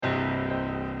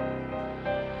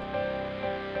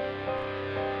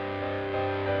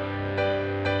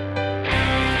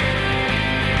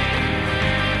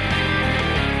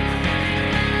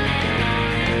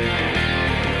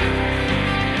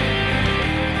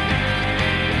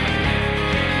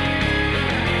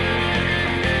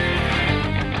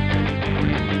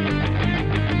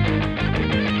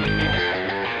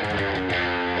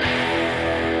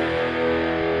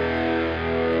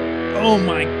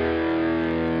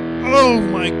Oh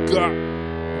my God.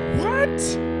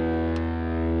 What?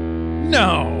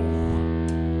 No.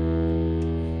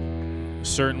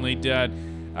 Certainly dead.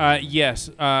 Yes,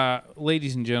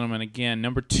 ladies and gentlemen, again,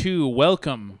 number 2,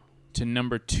 welcome to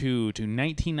number 2 to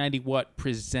 1990 What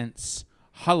presents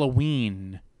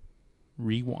Halloween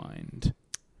Rewind.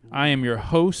 I am your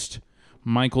host,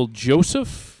 Michael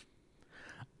Joseph.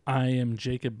 I am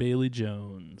Jacob Bailey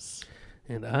Jones.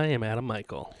 And I am Adam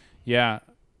Michael. Yeah.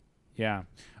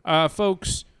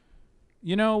 Folks,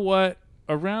 you know what?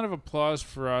 A round of applause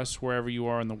for us wherever you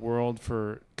are in the world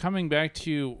for coming back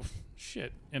to you,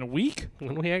 in a week?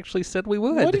 When we actually said we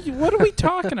would. What are we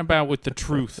talking about with the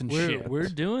truth and shit? We're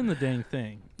doing the dang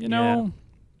thing. You know?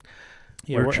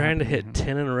 Yeah, we're trying to hit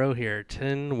 10 in a row here.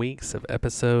 10 weeks of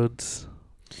episodes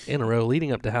in a row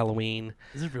leading up to Halloween.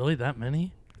 Is it really that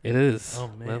many? It is. Oh,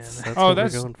 man. That's what we're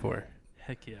going for.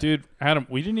 Heck yeah. Dude, Adam,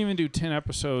 we didn't even do 10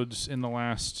 episodes in the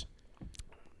last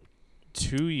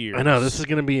 2 years. I know this is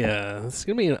gonna be an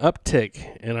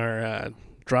uptick in our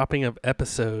dropping of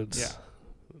episodes. Yeah,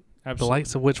 absolutely. The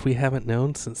likes of which we haven't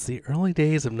known since the early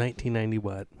days of 1990.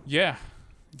 What? Yeah,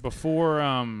 before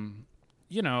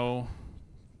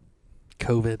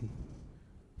COVID.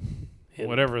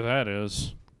 whatever that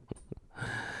is.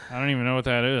 I don't even know what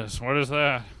that is. What is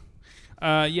that?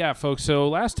 Yeah, folks. So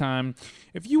last time,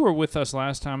 if you were with us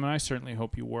last time, and I certainly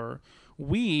hope you were,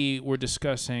 we were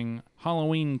discussing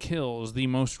Halloween Kills, the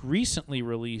most recently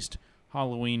released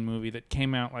Halloween movie that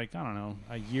came out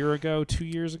a year ago, 2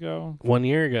 years ago? 1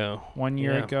 year ago. 1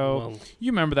 year ago. Well,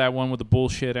 you remember that one with the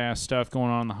bullshit ass stuff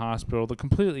going on in the hospital, the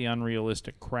completely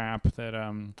unrealistic crap that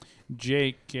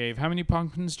Jake gave. How many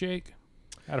pumpkins, Jake?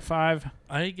 Out of 5?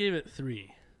 I gave it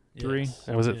 3. 3? Yes.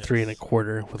 I was at 3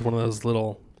 1/4 with one of those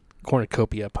little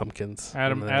cornucopia pumpkins.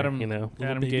 Adam Little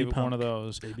gave it pump. one of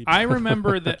those. Baby I pump.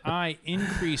 remember that I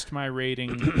increased my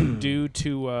rating due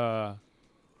to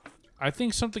I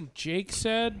think something Jake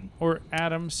said or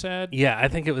Adam said. Yeah, I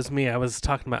think it was me. I was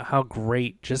talking about how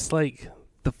great just like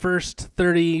the first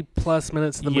 30 plus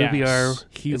minutes of the movie are.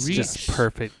 He It's just reached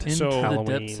perfect. into So- the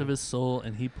Halloween. depths of his soul,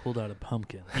 and he pulled out a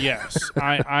pumpkin. Yes,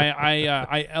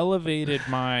 I elevated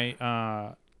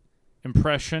my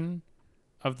impression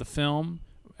of the film.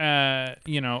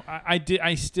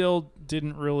 I still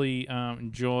didn't really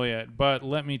enjoy it, but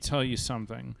let me tell you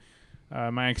something.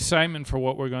 My excitement for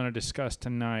what we're going to discuss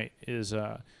tonight is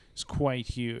quite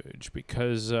huge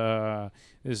because this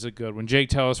is a good one. Jake,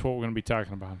 tell us what we're going to be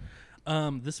talking about.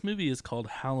 This movie is called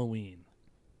Halloween.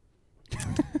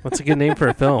 What's a good name for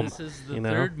a film? This is the you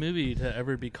know? third movie to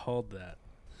ever be called that.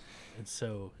 And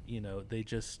so, they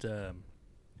just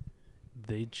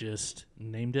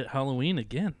named it Halloween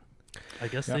again. I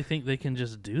guess Yeah. they think they can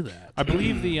just do that. I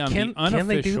believe the Can unofficial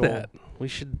they do that? We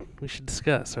should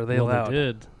discuss. Are they Well, allowed?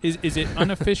 They did. is it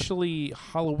unofficially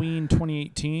Halloween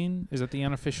 2018? Is that the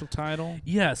unofficial title?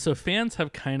 Yeah, so fans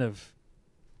have kind of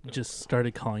just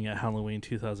started calling it Halloween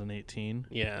 2018.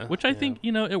 Yeah. Which I think,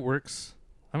 it works.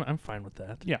 I'm fine with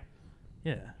that. Yeah.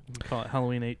 Yeah. You can call it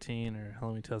Halloween 18 or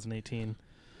Halloween 2018.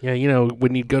 Yeah,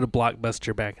 when you'd go to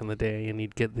Blockbuster back in the day and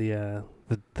you'd get the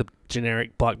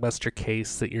generic Blockbuster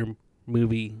case that your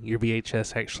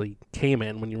VHS actually came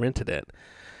in when you rented it.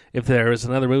 If there was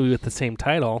another movie with the same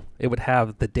title, it would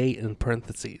have the date in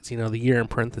parentheses, the year in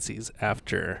parentheses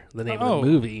after the name of the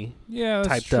movie Yeah, that's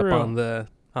typed true. up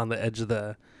on the edge of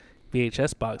the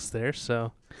VHS box there.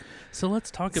 So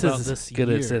let's talk this about is this good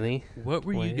year. as any. What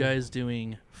were you way. guys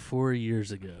doing 4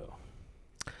 years ago?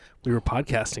 We were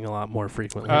podcasting a lot more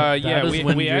frequently. Yeah, That is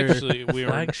when we your we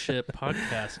were flagship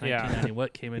podcast, Yeah. 1990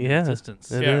 What came into Yeah.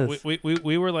 existence. It yeah, is.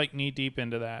 we were like knee deep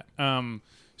into that.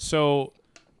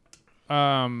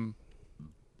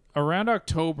 Around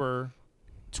October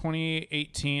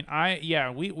 2018,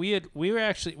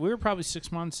 we were probably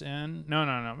 6 months in.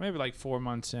 No, maybe like 4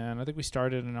 months in. I think we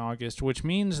started in August, which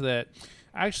means that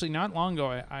actually not long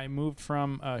ago I moved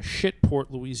from Shitport,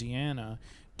 Louisiana,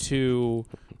 to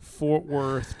Fort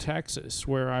Worth, Texas,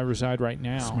 where I reside right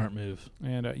now. Smart move.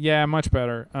 And yeah, much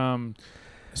better.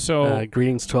 So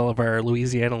Greetings to all of our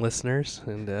Louisiana listeners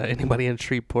and anybody in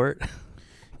Shreveport.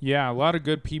 yeah, a lot of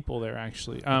good people there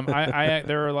actually. I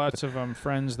there are lots of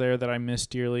friends there that I miss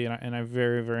dearly and I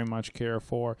very, very much care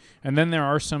for. And then there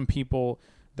are some people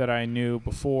that I knew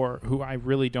before who I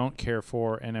really don't care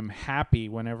for and am happy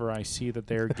whenever I see that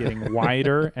they're getting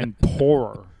wider and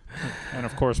poorer. And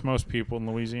of course, most people in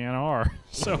Louisiana are.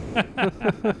 So,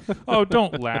 oh,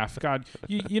 don't laugh, God.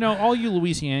 You know, all you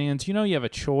Louisianians, you have a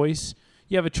choice.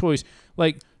 You have a choice.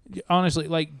 Like, honestly,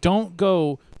 like, don't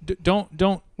go.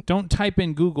 Don't type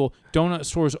in Google donut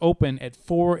stores open at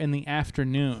 4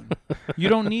 p.m. You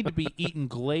don't need to be eating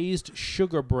glazed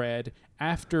sugar bread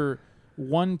after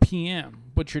 1 p.m.,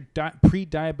 but your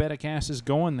pre-diabetic ass is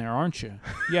going there, aren't you?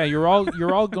 Yeah, you're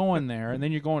all going there, and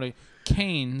then you're going to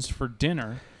Cane's for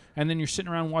dinner, and then you're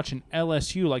sitting around watching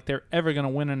LSU like they're ever going to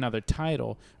win another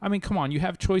title. I mean, come on, you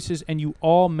have choices, and you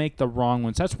all make the wrong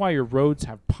ones. That's why your roads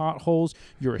have potholes.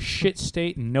 You're a shit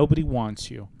state, and nobody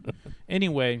wants you.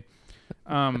 Anyway,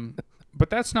 but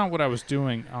that's not what I was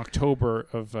doing October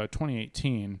of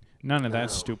 2018. None of that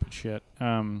stupid shit.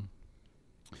 Man,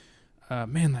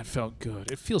 that felt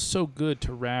good. It feels so good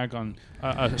to rag on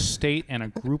a state and a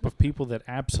group of people that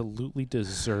absolutely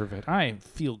deserve it. I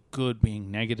feel good being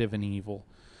negative and evil.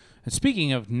 And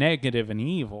speaking of negative and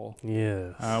evil,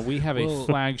 yes, we have a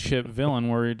flagship villain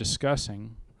we're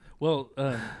discussing. Well,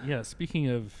 yeah, speaking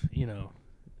of,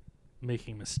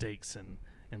 making mistakes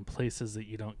in places that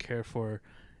you don't care for,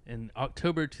 in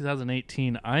October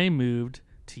 2018, I moved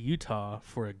to Utah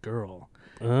for a girl.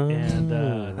 And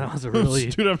that was a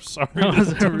really Dude, I'm sorry. That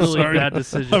was a really bad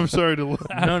decision. I'm sorry to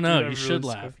laugh. No, Dude, you should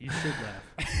laugh. You should laugh.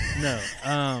 No.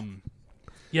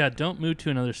 Yeah, don't move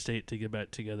to another state to get back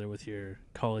together with your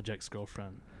college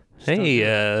ex-girlfriend. Just don't hey, do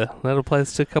it. that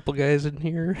applies to a couple guys in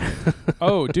here.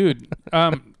 Oh, dude.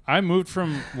 I moved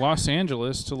from Los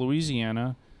Angeles to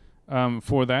Louisiana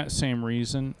for that same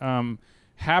reason.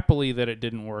 Happily that it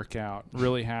didn't work out.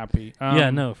 Really happy. Yeah,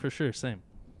 no, for sure, same.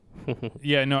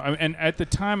 Yeah, no, and at the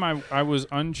time I was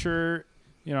unsure.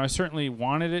 I certainly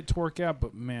wanted it to work out,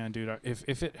 but man, dude,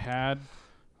 if it had,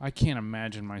 I can't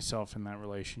imagine myself in that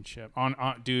relationship.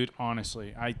 Dude,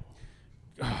 honestly,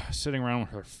 sitting around with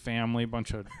her family,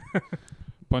 bunch of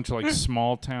like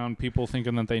small town people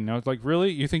thinking that they know. Like,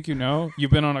 really? You think you know?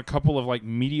 You've been on a couple of like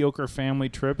mediocre family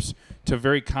trips to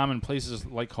very common places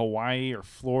like Hawaii or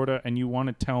Florida, and you want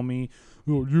to tell me,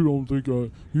 oh, you don't think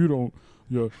you don't.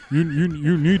 Yeah,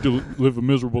 you need to live a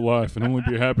miserable life and only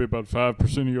be happy about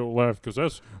 5% of your life, because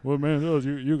that's what man does.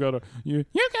 You gotta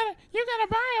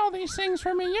buy all these things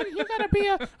for me. You gotta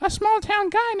be a small town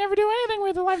guy, never do anything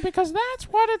with your life, because that's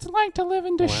what it's like to live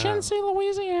in Deschutes,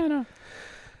 Louisiana.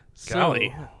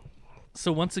 Golly.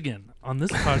 So once again on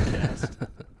this podcast,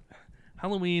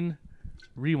 Halloween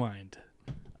Rewind.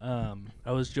 I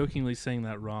was jokingly saying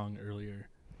that wrong earlier,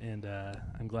 and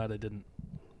I'm glad I didn't.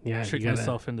 Yeah, trick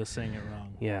myself into saying it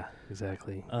wrong. Yeah,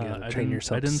 exactly. You I train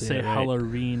yourself. didn't to say it right.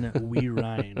 Halloween we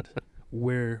rind.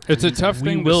 Where It's a tough we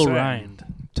thing will to say. rind.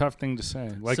 Tough thing to say,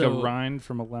 like a So- rind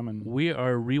from a lemon. We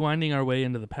are rewinding our way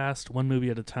into the past, one movie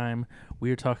at a time.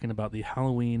 We are talking about the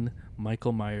Halloween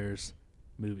Michael Myers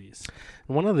movies.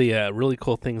 One of the really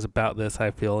cool things about this,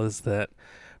 I feel, is that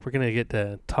we're going to get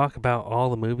to talk about all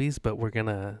the movies, but we're going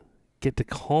to get to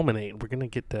culminate. We're going to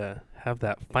get to have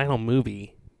that final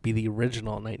movie be the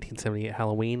original 1978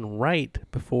 Halloween right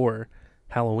before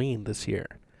Halloween this year.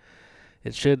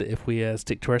 It should, if we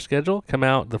stick to our schedule, come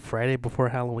out the Friday before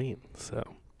Halloween. So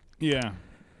Yeah.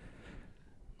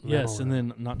 Yes, that'll, and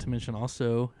then not to mention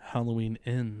also Halloween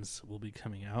Ends will be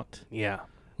coming out yeah,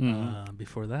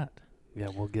 before that. yeah,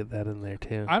 we'll get that in there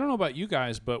too. I don't know about you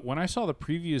guys, but when I saw the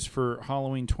previews for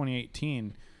Halloween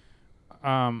 2018,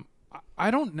 I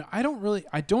don't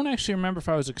actually remember if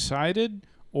I was excited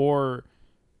or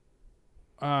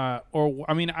I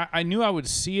mean, I knew I would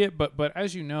see it, but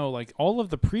as you know, like all of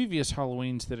the previous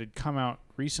Halloweens that had come out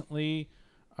recently,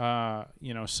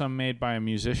 some made by a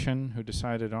musician who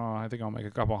decided, I think I'll make a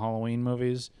couple Halloween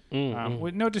movies.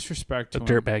 With no disrespect to a him.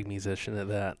 dirtbag musician at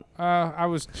that. I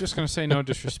was just gonna say no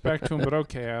disrespect to him, but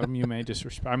okay, Adam, you may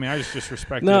disrespect. I mean, I just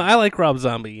disrespected. No, I like Rob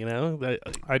Zombie. I do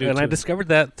and too. I discovered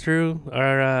that through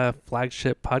our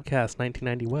flagship podcast,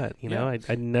 1990 What.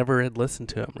 I never had listened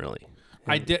to him really.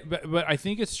 I did, but I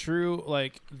think it's true.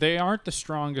 Like, they aren't the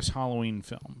strongest Halloween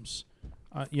films.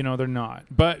 They're not.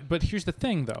 But here's the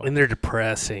thing, though. And they're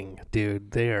depressing,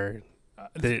 dude. They're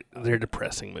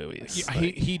depressing movies.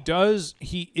 He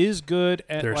is good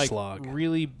at They're a like slog.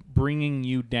 really bringing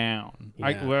you down. Yeah.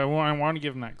 I want to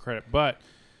give him that credit, but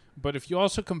if you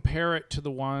also compare it to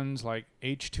the ones like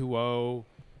H2O,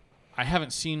 I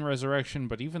haven't seen Resurrection,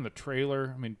 but even the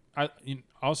trailer. I mean,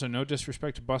 also no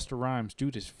disrespect to Busta Rhymes,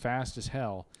 dude is fast as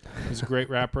hell. He's a great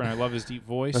rapper, and I love his deep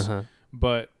voice. Uh-huh.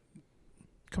 But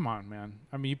come on, man.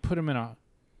 I mean, you put him in a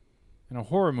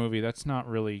horror movie, that's not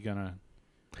really gonna.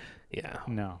 Yeah.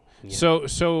 No. Yeah.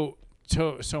 So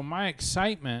my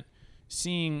excitement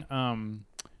seeing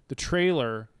the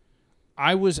trailer,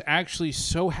 I was actually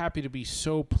so happy to be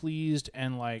so pleased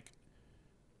and like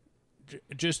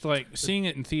just like seeing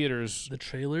it in theaters. The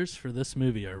trailers for this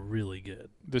movie are really good.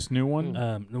 This new one,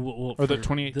 Or the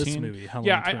 2018 This movie, Halloween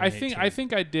yeah, 2018. I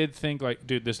think I did think like,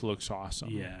 dude, this looks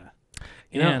awesome. Yeah.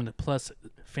 You know- And plus,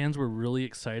 fans were really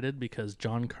excited because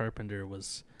John Carpenter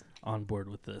was on board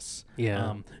with this.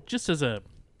 Yeah. Just as a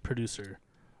producer,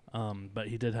 but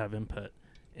he did have input,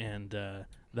 and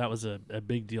that was a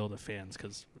big deal to fans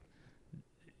because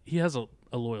he has a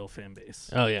loyal fan base.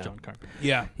 Oh, yeah. John Carpenter.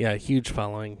 Yeah. Yeah, huge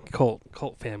following,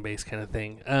 cult fan base kind of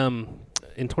thing.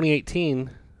 In 2018,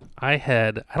 I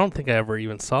don't think I ever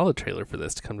even saw the trailer for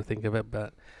this, to come to think of it,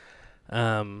 but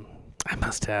I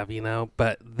must have,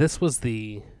 but this was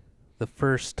the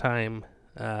first time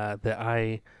that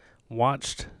I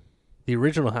watched the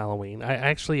original Halloween. I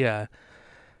actually, I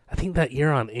think that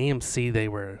year on AMC, they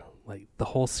were, like, the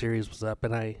whole series was up,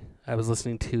 and I was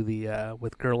listening to the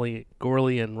with Gorley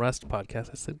and Rust podcast.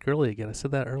 I said Gorley again. I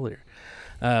said that earlier.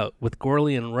 With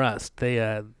Gorley and Rust,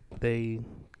 they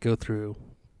go through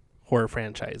horror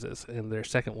franchises, and their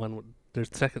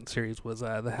second series was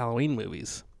the Halloween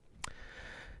movies.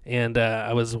 And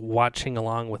I was watching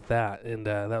along with that, and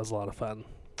that was a lot of fun.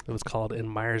 It was called In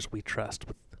Myers We Trust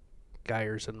with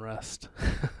Geyers and Rust.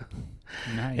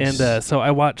 Nice. And so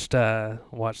I watched the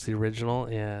original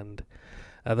and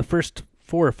the first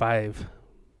 4 or 5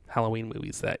 Halloween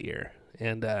movies that year.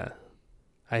 And I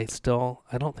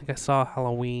don't think I saw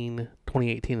Halloween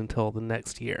 2018 until the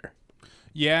next year.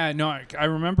 Yeah, no, I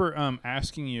remember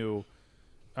asking you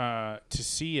to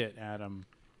see it, Adam,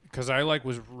 because I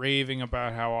was raving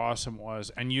about how awesome it was,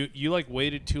 and you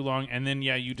waited too long, and then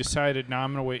you decided, no,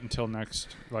 I'm gonna wait until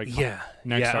next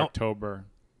October.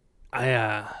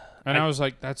 I was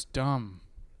like, that's dumb.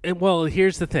 Well,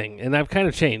 here's the thing, and I've kind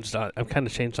of changed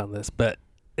on this, but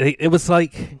it was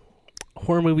like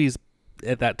horror movies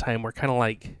at that time were kind of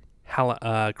like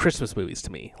Christmas movies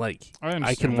to me. Like,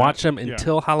 I can watch them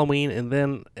until Halloween, and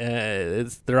then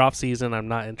they're off season. I'm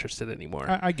not interested anymore.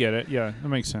 I get it. Yeah, that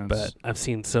makes sense. But I've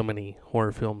seen so many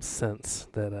horror films since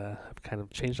that I've kind of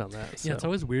changed on that. So. Yeah, it's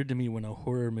always weird to me when a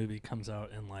horror movie comes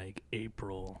out in like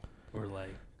April or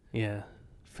like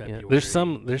February. Yeah. There's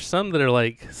some that are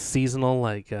like seasonal,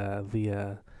 like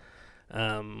the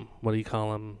what do you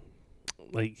call them?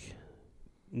 Like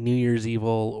New Year's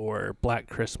Evil or Black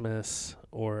Christmas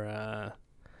or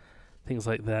things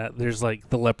like that. There's like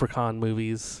the Leprechaun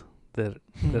movies that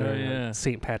are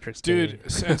St. Patrick's Day. Dude,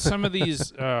 and some of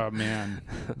these, man,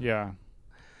 yeah.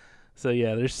 So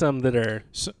yeah, there's some that are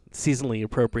seasonally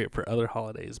appropriate for other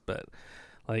holidays, but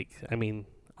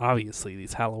obviously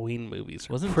these Halloween movies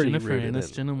are Wasn't pretty Jennifer rooted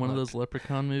Aniston in one of those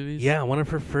Leprechaun movies? Yeah, one of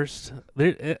her first.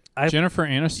 Jennifer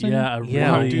Aniston?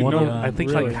 I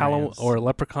think really like Halloween or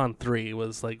Leprechaun 3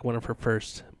 was like one of her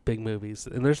first big movies.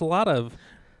 And there's a lot of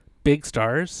big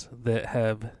stars that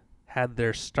have had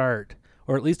their start,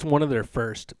 or at least one of their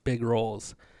first big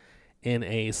roles in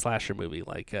a slasher movie,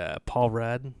 like Paul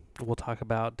Rudd, we'll talk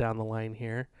about down the line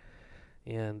here.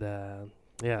 And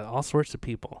all sorts of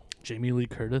people. Jamie Lee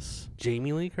Curtis.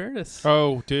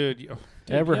 Oh, dude.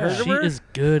 Ever heard of her? She is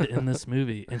good in this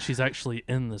movie, and she's actually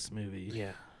in this movie.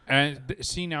 Yeah. And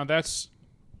see, now that's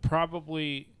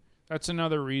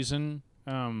another reason.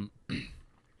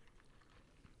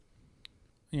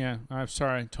 Yeah, I'm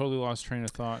sorry. I totally lost train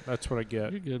of thought. That's what I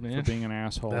get. You're good, man. For being an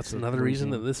asshole. That's another reason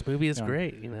that this movie is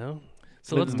great,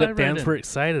 So let's dive right fans in. were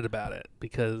excited about it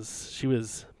because she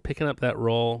was picking up that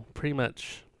role pretty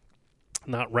much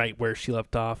not right where she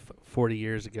left off 40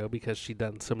 years ago because she'd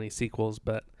done so many sequels,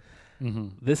 but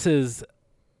this is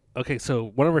okay.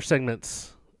 So one of our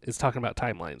segments is talking about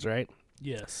timelines, right?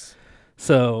 Yes.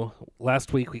 So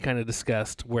last week we kind of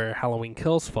discussed where Halloween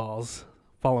Kills falls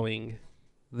following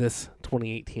this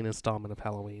 2018 installment of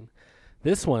Halloween.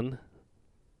 This one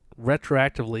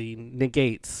retroactively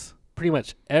negates pretty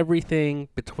much everything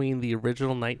between the original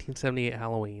 1978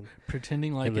 Halloween.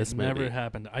 Pretending like this it never movie.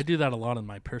 happened. I do that a lot in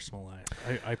my personal life.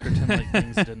 I pretend like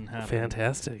things didn't happen.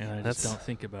 Fantastic. And I That's just don't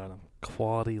think about them.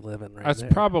 quality living right That's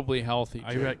there. probably healthy.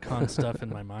 I too. retcon stuff in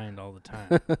my mind all the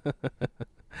time.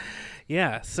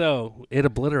 Yeah, so it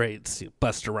obliterates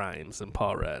Busta Rhymes and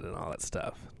Paul Rudd and all that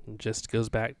stuff. It just goes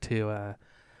back to I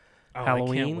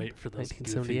Halloween, can't wait for those goofy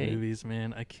 1978. movies,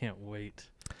 man. I can't wait.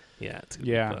 yeah, it's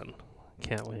gonna Yeah. be fun.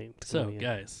 Can't wait. It's So, gonna be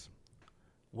guys,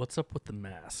 what's up with the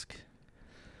mask?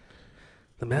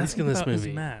 the mask in this About his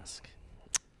movie. mask.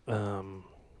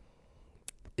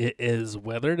 It is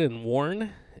weathered and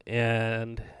worn,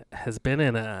 and has been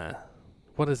in a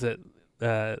what is it?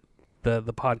 The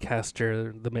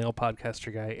podcaster, the male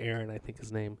podcaster guy, Aaron, I think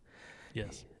his name.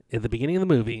 Yes. At the beginning of the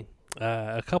movie,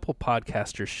 a couple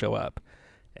podcasters show up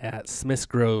at Smiths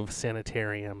Grove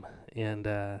Sanitarium and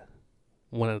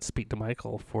wanted to speak to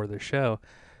Michael for their show.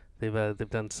 They've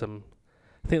done some.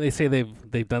 I think they say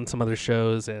they've done some other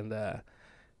shows and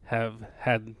have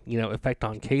had effect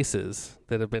on cases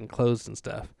that have been closed and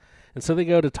stuff. And so they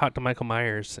go to talk to Michael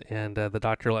Myers, and the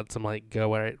doctor lets them like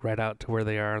go right out to where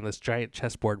they are on this giant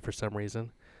chessboard for some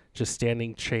reason, just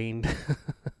standing chained.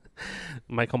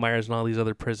 Michael Myers and all these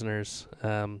other prisoners.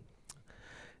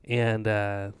 And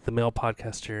the male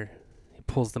podcaster, he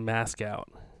pulls the mask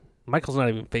out. Michael's not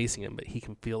even facing him, but he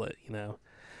can feel it, you know.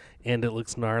 And it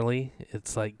looks gnarly.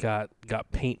 It's like got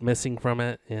paint missing from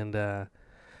it, and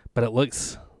but it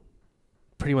looks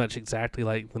pretty much exactly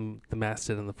like the mask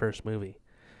did in the first movie,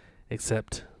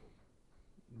 except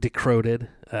decrepit,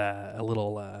 a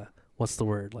little what's the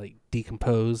word, like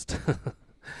decomposed,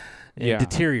 and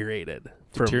deteriorated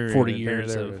from 40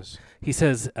 years of. He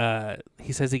says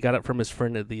he got it from his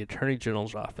friend at the Attorney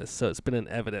General's office, so it's been in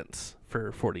evidence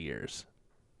for 40 years.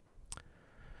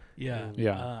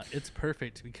 Yeah. It's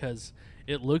perfect because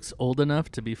it looks old enough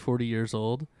to be 40 years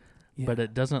old, but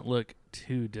it doesn't look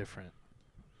too different.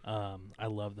 I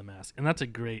love the mask, and that's a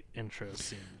great intro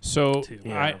scene. So too.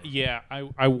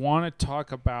 I want to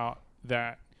talk about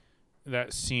that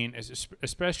scene,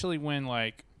 especially when,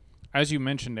 like, as you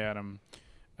mentioned, Adam,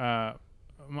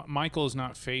 Michael's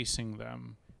not facing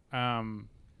them,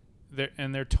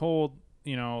 they're told,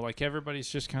 you know, like, everybody's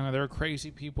just kind of, they're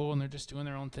crazy people and they're just doing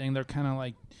their own thing. They're kind of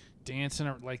like dancing,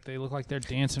 or like they look like they're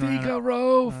dancing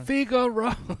around.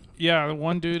 Figaro. Yeah, the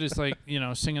one dude is like, you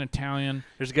know, singing Italian.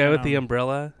 There's a guy with the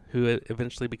umbrella who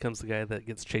eventually becomes the guy that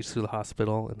gets chased through the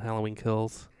hospital in Halloween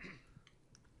Kills.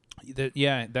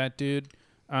 That dude.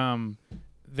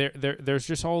 There's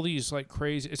just all these like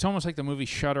crazy. It's almost like the movie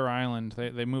Shutter Island.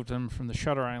 They moved them from the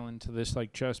Shutter Island to this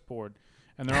like chessboard,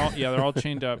 and they're all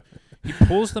chained up. He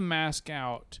pulls the mask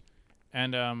out,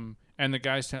 and the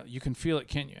guys, you can feel it,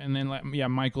 can't you? And then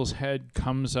Michael's head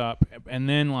comes up, and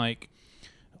then like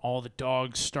all the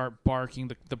dogs start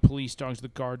barking. The police dogs, the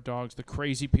guard dogs, the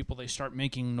crazy people. They start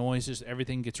making noises.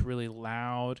 Everything gets really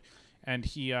loud, and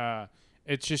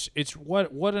it's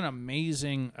what an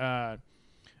amazing.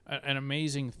 An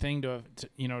amazing thing to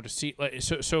see, like,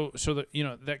 so that, you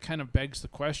know, that kind of begs the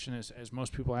question, as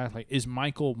most people ask, like, is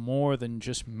Michael more than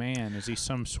just man? Is he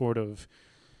some sort of,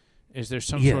 is there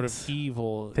some sort of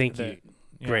evil? Thank you.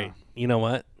 Great. You know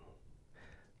what?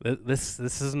 This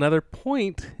is another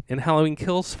point in Halloween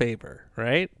Kills' favor,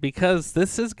 right? Because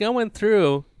this is going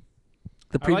through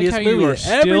the previous movie that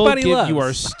everybody loves. You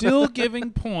are still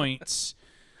giving points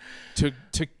to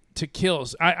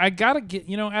Kills. I gotta get,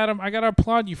 you know, Adam, I gotta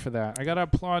applaud you for that. I gotta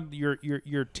applaud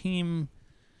your team,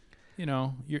 you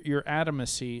know, your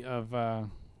adamacy of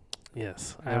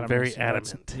yes, I'm very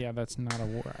adamant. That's not a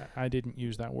word. I didn't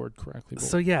use that word correctly.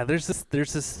 So yeah, there's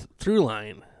this through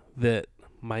line that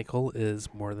Michael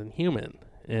is more than human,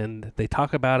 and they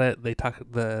talk about it. The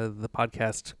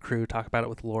podcast crew talk about it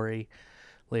with Lori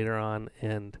later on,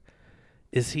 and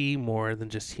is he more than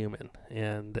just human?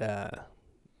 And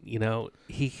you know,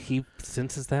 he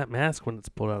senses that mask when it's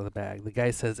pulled out of the bag. The guy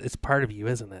says, it's part of you,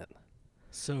 isn't it?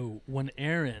 So when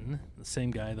Aaron, the same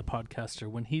guy, the podcaster,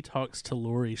 when he talks to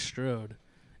Laurie Strode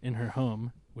in her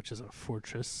home, which is a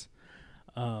fortress,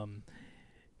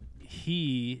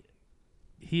 she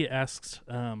asks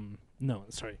him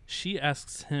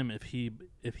if he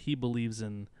believes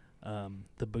in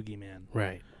the boogeyman.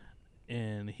 Right.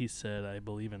 And he said, I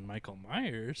believe in Michael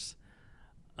Myers.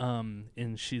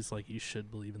 And she's like, you should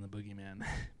believe in the boogeyman,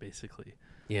 basically.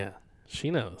 Yeah,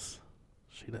 she knows.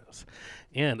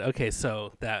 And okay,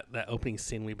 so that opening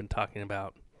scene we've been talking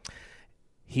about,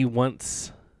 he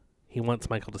wants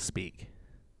Michael to speak,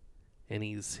 and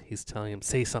he's telling him,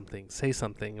 say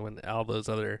something, when all those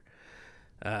other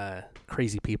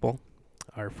crazy people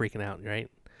are freaking out, right?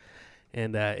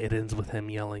 And it ends with him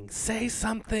yelling, say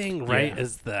something, right?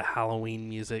 As the Halloween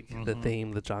music, the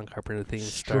theme, the John Carpenter theme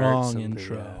Strong starts.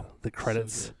 intro. The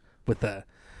credits with the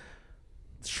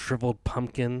shriveled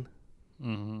pumpkin,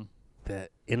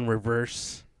 that in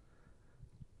reverse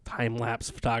time-lapse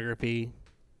photography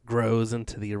grows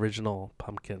into the original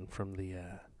pumpkin from the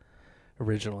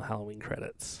original Halloween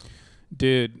credits.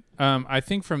 Dude, I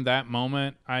think from that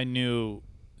moment, I knew,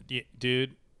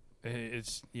 dude,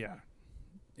 it's, yeah.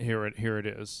 Here it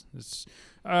is. It's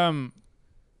man.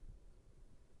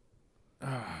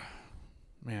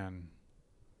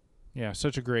 Yeah,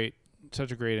 such a great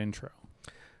intro.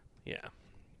 Yeah.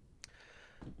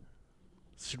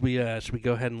 Should we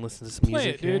go ahead and listen to some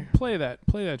music? Play it, dude. Play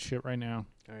that shit right now.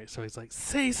 All right, so he's like,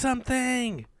 say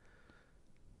something.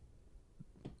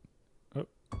 Oh.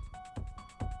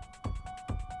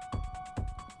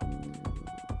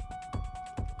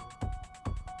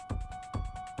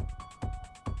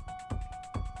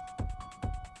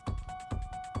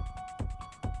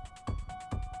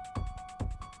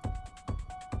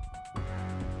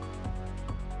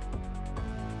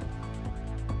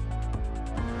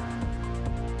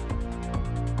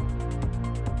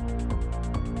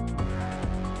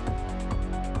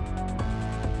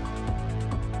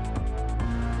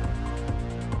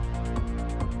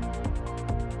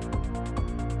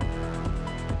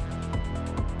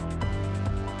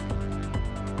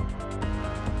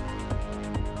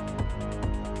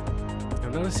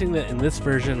 noticing that in this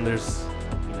version, there's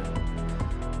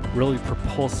really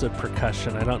propulsive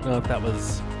percussion. I don't know if that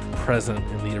was present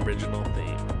in the original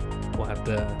theme. We'll have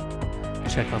to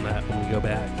check on that when we go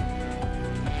back.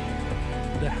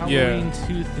 The Halloween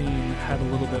 2 theme had a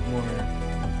little bit more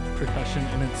percussion,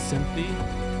 and it's synthy,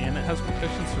 and it has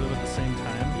percussion sort of at the same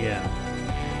time. Yeah.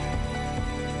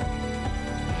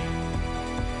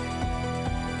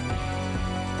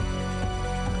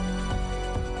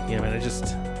 Yeah, man,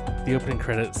 the opening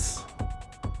credits,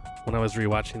 when I was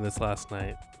rewatching this last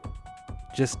night,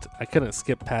 I couldn't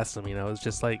skip past them, it was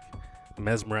just like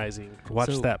mesmerizing. Watch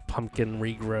So, that pumpkin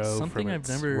regrow something from I've its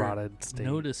never rotted state.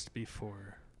 noticed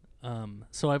before.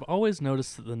 So I've always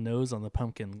noticed that the nose on the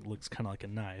pumpkin looks kind of like a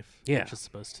knife, Yeah. which is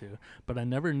supposed to. But I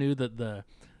never knew that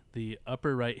the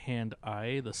upper right hand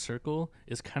eye, the circle,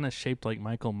 is kind of shaped like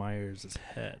Michael Myers'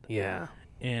 head. Yeah.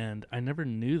 And I never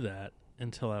knew that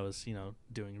until I was,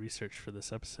 doing research for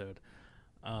this episode,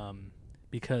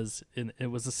 because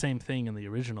it was the same thing in the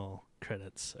original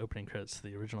opening credits to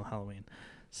the original Halloween.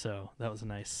 So that was a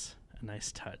nice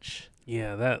touch.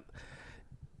 Yeah,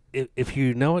 if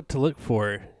you know what to look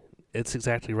for, it's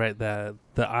exactly right. The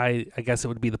eye, I guess it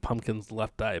would be the pumpkin's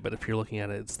left eye, but if you're looking at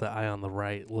it, it's the eye on the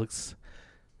right. It's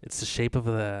the shape of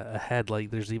a head. Like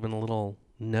there's even a little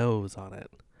nose on it,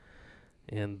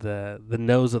 and the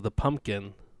nose of the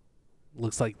pumpkin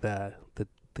looks like the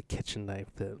kitchen knife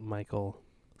that Michael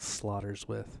slaughters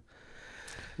with.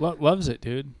 Loves it,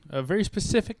 dude. A very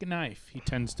specific knife he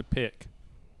tends to pick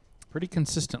pretty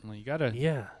consistently. You gotta.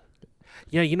 Yeah.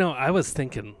 I was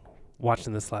thinking,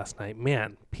 watching this last night,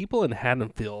 man, people in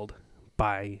Haddonfield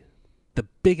buy the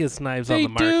biggest knives on They the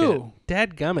market. do.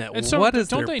 Dadgummit, And so what is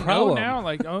don't their they problem? know now?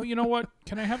 Like, oh, you know what?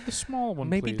 Can I have the small one,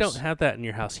 Maybe please? don't have that in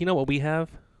your house. You know what we have?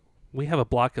 We have a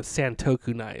block of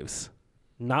Santoku knives.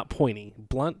 Not pointy,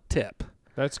 blunt tip.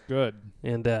 That's good.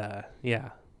 And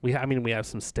we have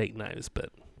some steak knives,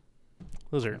 but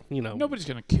those are, Nobody's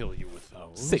gonna kill you with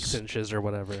those. 6 inches or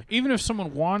whatever. Even if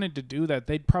someone wanted to do that,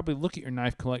 they'd probably look at your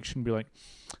knife collection and be like,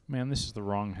 "Man, this is the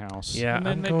wrong house." Yeah, and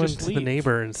then I'm they'd going just to leave. the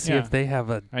neighbor and see Yeah. if they have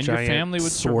a And giant your family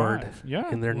would sword survive. Yeah.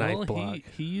 in their knife Well, block.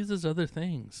 he uses other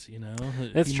things,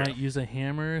 That's he true. might use a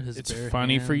hammer. It's bare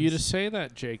funny for you to hands. say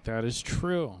that, Jake. That is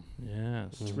true.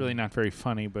 Yes. It's really not very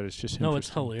funny, but it's just No, it's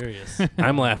interesting. hilarious.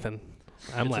 I'm laughing.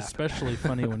 It's laughing. especially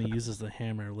funny when he uses the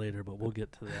hammer later, but we'll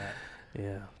get to that.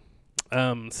 Yeah.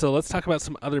 So let's talk about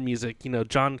some other music.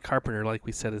 John Carpenter, like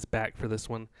we said, is back for this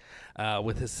one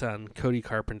with his son, Cody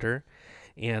Carpenter.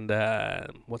 And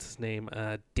what's his name?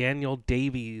 Daniel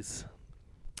Davies.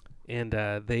 And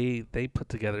they put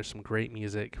together some great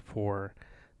music for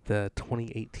the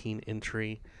 2018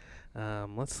 entry.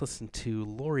 Let's listen to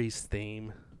Laurie's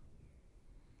theme.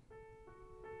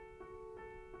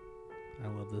 I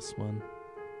love this one.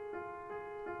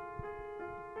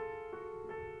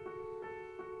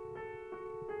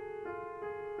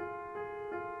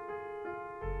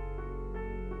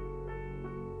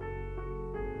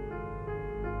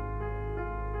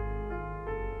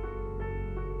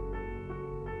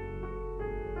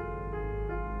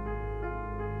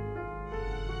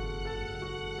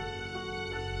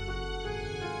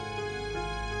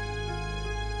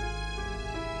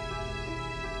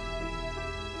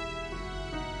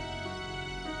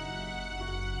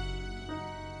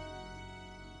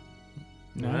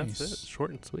 Nice. That's it.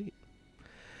 Short and sweet.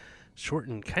 Short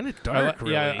and kind of I dark,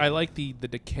 really. Yeah, I like the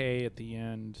decay at the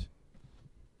end.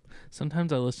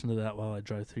 Sometimes I listen to that while I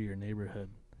drive through your neighborhood.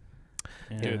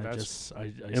 And Dude, I that's just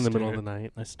I in the middle of stare the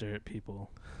night. I stare at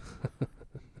people.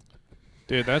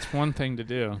 Dude, that's one thing to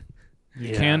do. You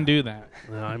Yeah. can do that.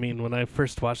 No, I mean, when I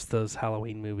first watched those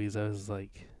Halloween movies, I was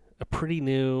like a pretty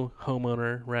new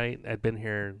homeowner, right? I'd been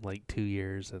here like 2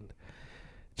 years, and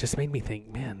it just made me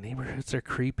think, man, neighborhoods are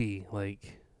creepy.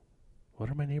 Like, what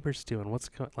are my neighbors doing?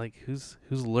 Who's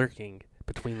lurking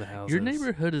between the houses? Your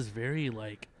neighborhood is very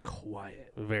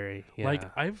quiet. Very, yeah.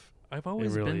 Like I've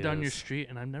always really been down your is. street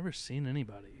and I've never seen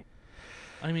anybody.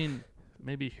 I mean,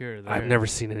 maybe here or there. I've never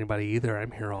seen anybody either.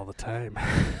 I'm here all the time.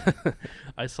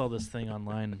 I saw this thing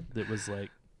online that was like,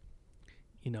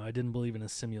 I didn't believe in a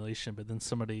simulation, but then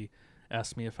somebody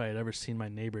asked me if I had ever seen my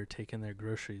neighbor take in their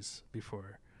groceries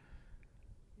before.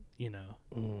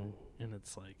 Mm. And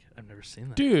it's like, I've never seen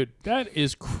that. Dude, that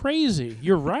is crazy.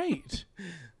 You're right.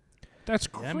 That's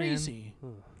Yeah, man. crazy. Huh.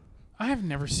 I have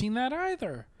never seen that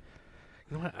either.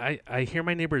 You know what? I hear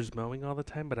my neighbors mowing all the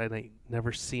time, but I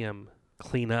never see them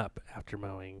clean up after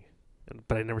mowing.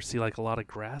 But I never see a lot of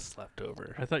grass left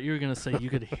over. I thought you were going to say you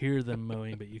could hear them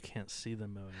mowing, but you can't see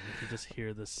them mowing. You could just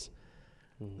hear this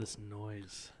This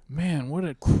noise. Man, what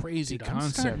a crazy Dude, I'm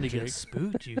concept, starting to Jake. get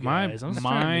spooked, you My guys. I'm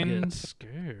starting to mind- get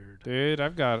scared. Dude,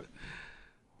 I've got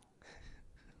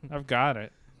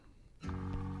it.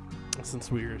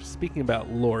 Since we were speaking about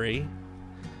Lori,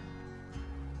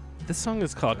 this song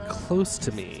is called Close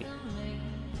to Me.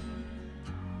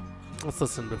 Let's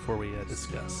listen before we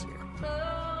discuss here.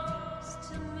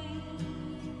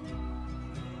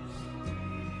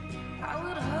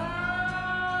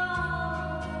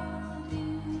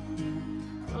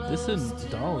 This is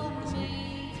Dolly, isn't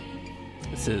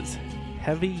it? This is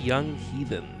Heavy Young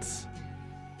Heathens.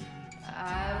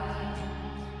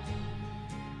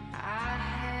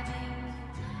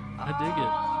 I dig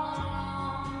it.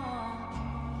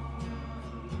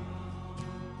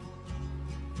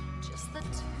 Just the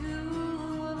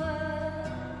two of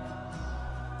us.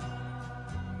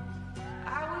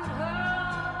 I would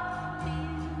hold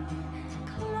you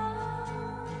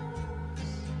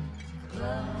close,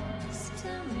 close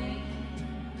to me,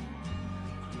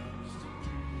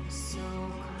 so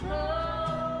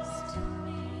close to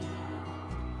me.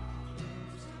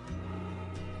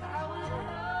 I would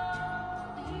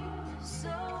hold you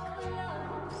so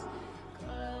close,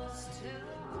 close to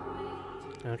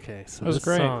me. Okay, so That was this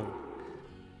great. song.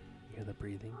 You hear the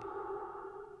breathing?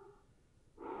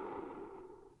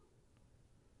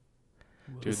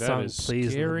 Dude, This that song is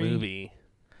plays scary. in the movie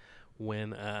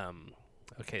when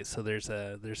okay, so there's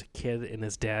a kid and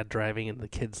his dad driving, and the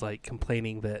kid's like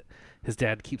complaining that his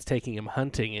dad keeps taking him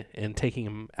hunting and taking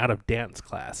him out of dance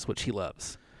class, which he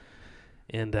loves.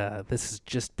 And this is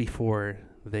just before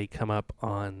they come up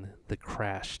on the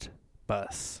crashed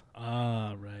bus.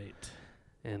 Ah, right.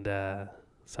 And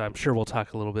so I'm sure we'll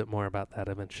talk a little bit more about that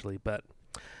eventually. But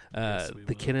Yes, we the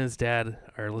will. kid and his dad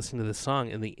are listening to this song,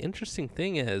 and the interesting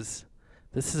thing is,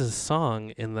 this is a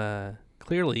song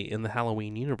clearly in the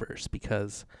Halloween universe,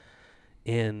 because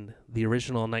in the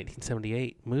original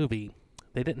 1978 movie,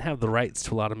 they didn't have the rights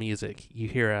to a lot of music. You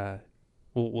hear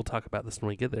we'll talk about this when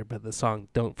we get there, but the song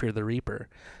 "Don't Fear the Reaper."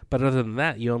 But other than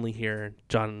that, you only hear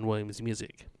John Williams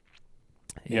music.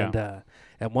 Yeah. And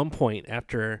at one point,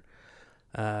 after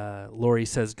Lori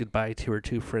says goodbye to her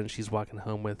two friends she's walking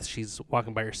home with, she's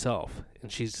walking by herself,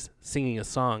 and she's singing a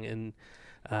song, and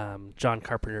John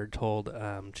Carpenter told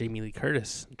Jamie Lee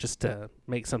Curtis just to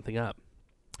make something up.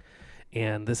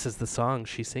 And this is the song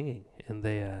she's singing, and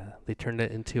they turned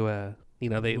it into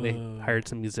they Whoa. hired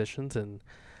some musicians and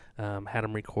had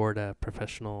them record a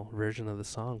professional version of the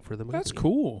song for the movie. That's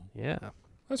cool. Yeah.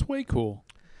 That's way cool.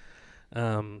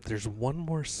 There's one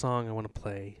more song I want to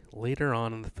play later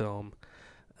on in the film,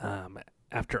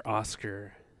 after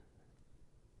Oscar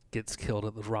gets killed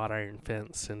at the wrought iron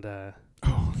fence and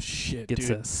Oh shit, gets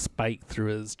dude. a spike through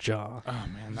his jaw. Oh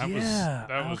man, that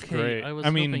was okay. great. I was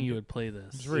mean, hoping you would play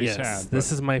this. it's very Yes, sad. this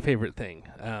but- is my favorite thing.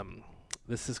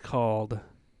 This is called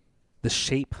 "The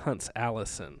Shape Hunts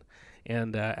Allison,"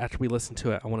 and after we listen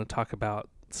to it, I want to talk about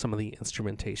some of the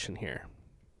instrumentation here.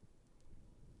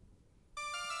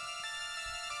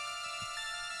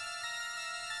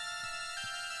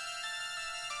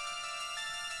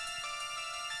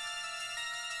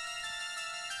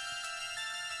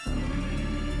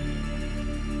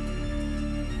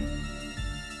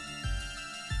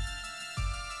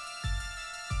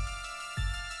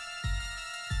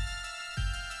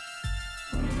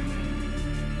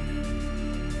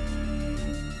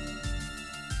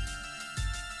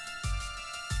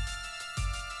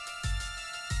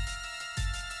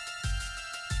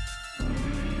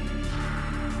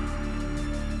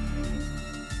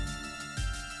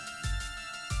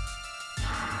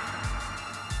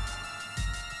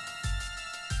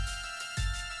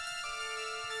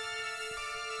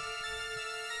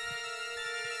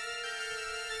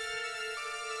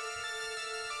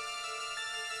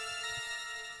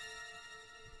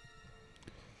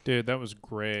 Dude, that was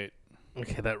great.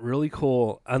 Okay, that really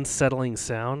cool unsettling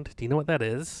sound. Do you know what that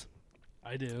is?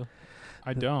 I do.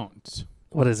 I don't.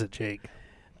 What is it, Jake?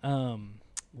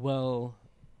 Well,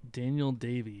 Daniel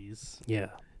Davies Yeah.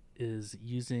 is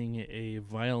using a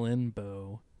violin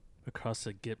bow across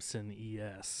a Gibson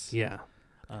ES Yeah.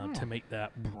 to make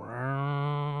that.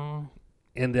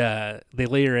 And they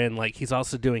layer in, like, he's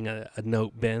also doing a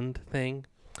note bend thing.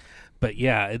 But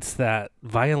yeah, it's that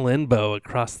violin bow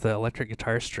across the electric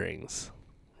guitar strings.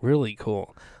 Really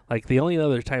cool. Like, the only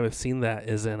other time I've seen that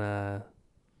is in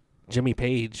Jimmy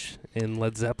Page in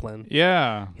Led Zeppelin.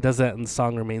 Yeah. He does that in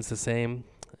Song Remains the Same.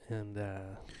 And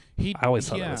He I always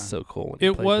thought yeah. that was so cool when he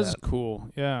It played was that. cool.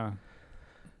 Yeah.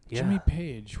 Yeah. Jimmy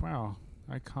Page. Wow.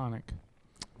 Iconic.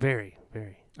 Very,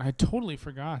 very. I totally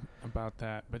forgot about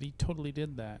that, but he totally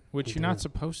did that, which He you're not did.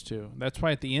 supposed to. That's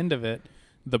why at the end of it,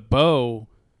 the bow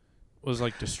was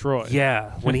like destroyed.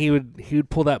 Yeah, when he would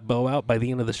pull that bow out, by the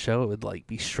end of the show, it would like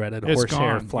be shredded, It's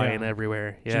horsehair gone, flying yeah.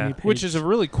 everywhere. Yeah, Jimmy which is a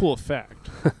really cool effect.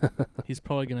 He's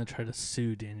probably gonna try to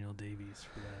sue Daniel Davies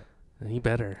for that. he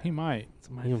better. He might. It's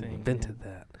my He thing. invented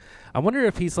that. I wonder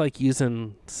if he's like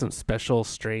using some special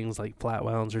strings, like flat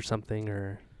wounds or something,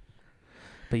 or.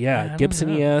 But I yeah, don't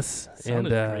Gibson know. ES and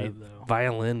Sounded great though.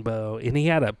 violin bow, and he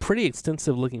had a pretty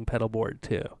extensive looking pedal board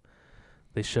too.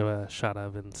 They show a shot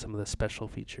of in some of the special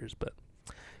features, but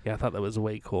yeah, I thought that was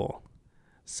way cool.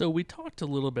 So we talked a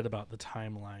little bit about the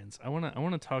timelines. I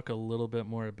wanna talk a little bit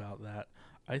more about that.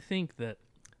 I think that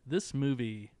this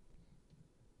movie,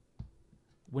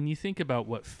 when you think about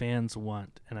what fans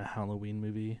want in a Halloween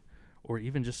movie, or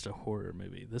even just a horror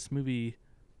movie, this movie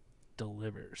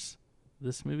delivers.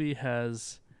 This movie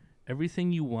has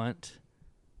everything you want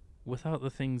without the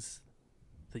things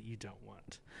that you don't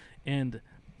want. And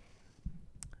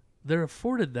they're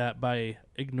afforded that by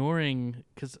ignoring,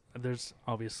 because there's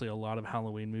obviously a lot of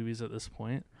Halloween movies at this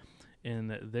point, and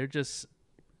they're just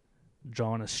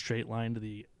drawing a straight line to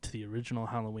the original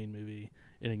Halloween movie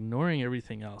and ignoring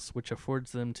everything else, which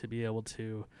affords them to be able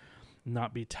to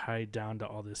not be tied down to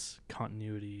all this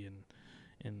continuity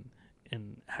and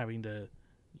having to,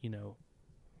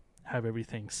 have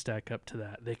everything stack up to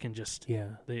that. They can just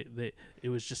Yeah, it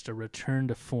was just a return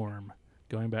to form,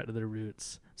 going back to their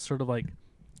roots, sort of like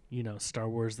Star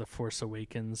Wars The Force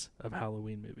Awakens of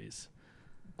Halloween movies.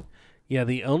 yeah.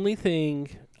 The only thing,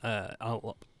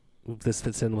 this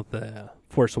fits in with the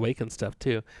Force Awakens stuff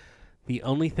too. The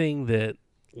only thing that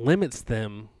limits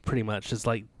them pretty much is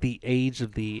like the age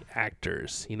of the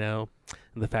actors, and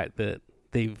the fact that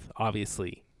they've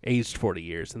obviously aged 40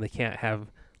 years and they can't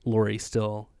have Laurie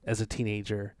still as a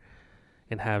teenager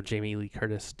and have Jamie Lee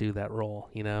Curtis do that role,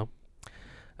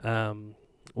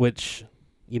 which,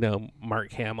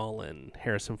 Mark Hamill and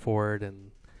Harrison Ford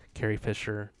and Carrie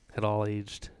Fisher had all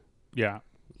aged, Yeah.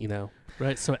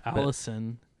 Right. So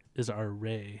Allison is our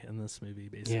Rey in this movie,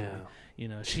 basically.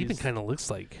 Yeah. She even she's- kind of looks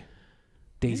like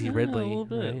Daisy Yeah, Ridley. a little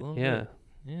bit, right? a little Yeah.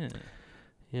 bit.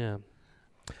 Yeah.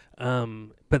 Yeah.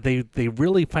 But they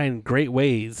really find great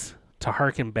ways to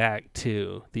harken back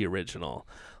to the original.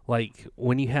 Like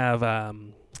when you have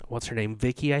what's her name?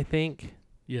 Vicky, I think.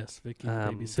 Yes, Vicky.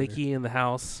 Vicky in the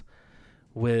house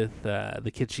with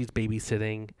the kid she's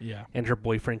babysitting Yeah. and her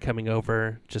boyfriend coming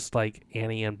over, just like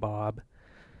Annie and Bob.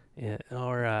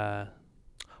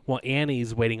 Well,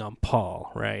 Annie's waiting on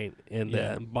Paul, right? And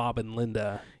Yeah. Bob and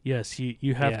Linda. Yes,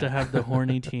 you have to Yeah. have the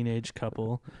horny teenage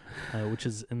couple, which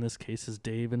is in this case is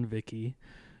Dave and Vicky.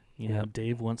 Yep.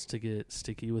 Dave wants to get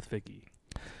sticky with Vicky.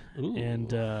 Ooh. And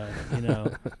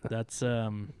that's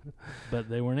but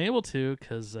they weren't able to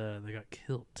because they got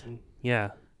killed.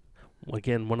 Yeah. Well,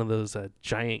 again, one of those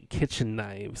giant kitchen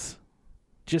knives.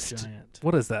 Just, Giant.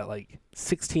 what is that, like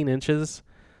 16 inches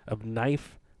of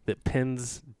knife that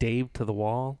pins Dave to the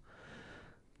wall?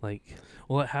 Like,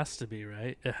 Well, it has to be,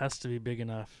 right? It has to be big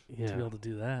enough to Yeah. be able to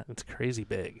do that. it's crazy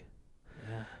big.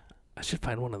 Yeah. I should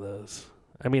find one of those.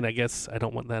 I mean, I guess I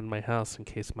don't want that in my house in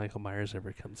case Michael Myers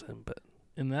ever comes in, but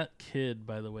And that kid,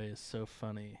 by the way, is so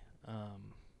funny. Trying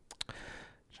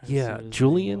to see yeah, what his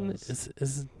Julian name was.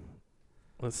 is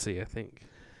let's see, I think.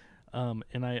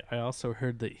 And I also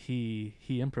heard that he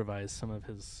improvised some of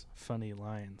his funny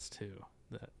lines too.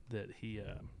 That he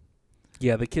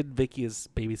Yeah, the kid Vicky is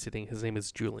babysitting. His name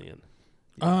is Julian.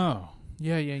 Oh.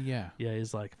 Yeah. yeah,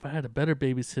 he's like, if I had a better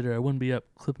babysitter, I wouldn't be up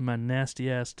clipping my nasty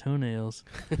ass toenails.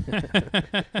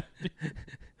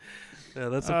 Yeah,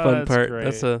 that's a Oh, fun that's part. great.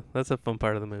 That's a fun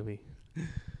part of the movie.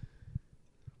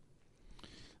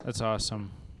 That's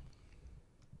awesome.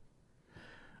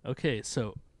 Okay,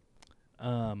 so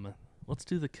let's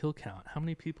do the kill count. How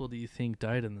many people do you think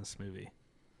died in this movie?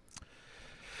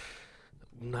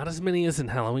 Not as many as in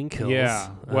Halloween Kills.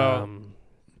 Yeah, well- Um,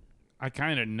 I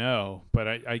kind of know, but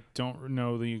I don't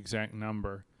know the exact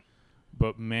number.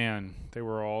 But man, they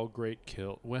were all great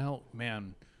kills. Well,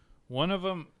 man, one of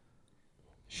them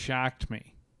shocked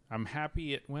me. I'm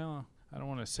happy it. Well, I don't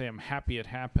want to say I'm happy it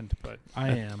happened, but I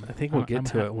am. I think we'll get I'm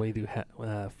to ha- it when we do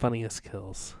funniest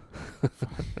kills.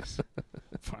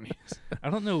 funny. I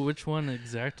don't know which one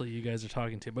exactly you guys are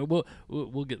talking to, but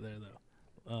we'll get there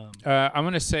though. I'm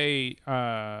gonna say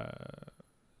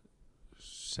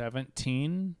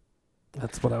 17.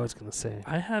 That's what I was gonna say.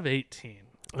 I have 18.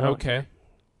 Okay.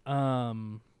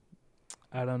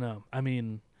 I don't know. I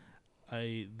mean,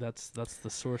 that's the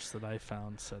source that I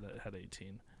found said it had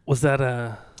 18. Was that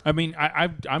I mean,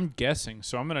 I'm guessing,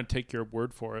 so I'm gonna take your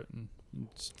word for it. And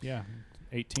yeah,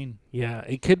 18. Yeah,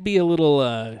 it could be a little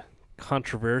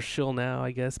controversial now,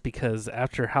 I guess, because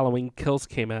after Halloween Kills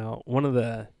came out, one of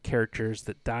the characters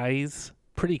that dies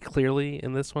pretty clearly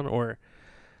in this one, or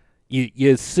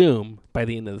you assume by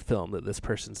the end of the film that this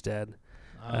person's dead.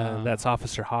 That's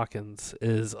Officer Hawkins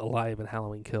is alive in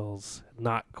Halloween Kills,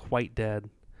 not quite dead.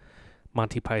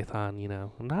 Monty Python,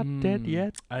 not dead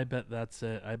yet. I bet that's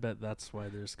it. I bet that's why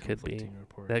there's Could be. conflicting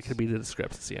reports. That could be the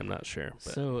discrepancy. I'm not sure.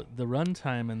 But. So the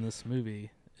runtime in this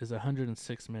movie is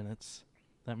 106 minutes.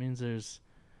 That means there's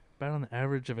about an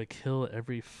average of a kill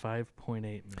every 5.8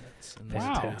 minutes. in this Wow.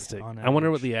 movie, Fantastic. on I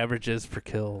wonder what average. the average is for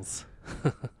kills.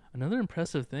 Another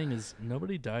impressive thing is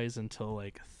nobody dies until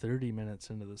like 30 minutes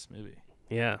into this movie.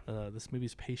 Yeah. This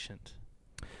movie's patient.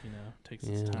 Takes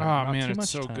its Yeah. time. Oh Not man, too it's much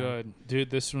so time. good, dude.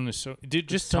 This one is so, dude.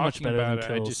 It's Just so much talking better about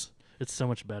than it, I Kills. just. It's so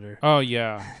much better. Oh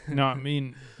yeah, no, I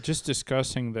mean, just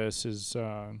discussing this is.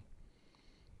 Oh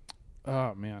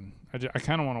man, I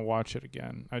kind of want to watch it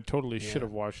again. I totally Yeah. should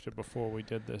have watched it before we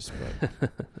did this,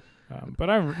 but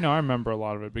I remember a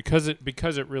lot of it because it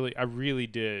really I really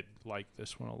did like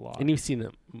this one a lot. And you've seen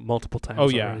it multiple times. Oh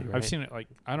yeah, already, right? I've seen it like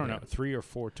I don't Yeah. know 3 or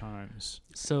 4 times.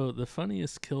 So the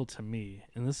funniest kill to me,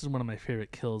 and this is one of my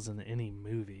favorite kills in any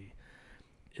movie,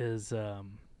 is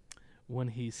when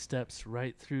he steps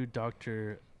right through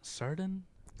Dr. Sartain.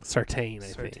 Sartain, I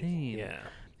think. Sartain. Yeah.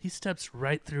 He steps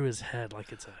right through his head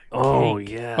like it's a Oh cake.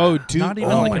 yeah. Oh, dude. Not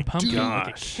even oh like my a pumpkin, like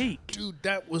a gosh. cake. Dude,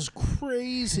 that was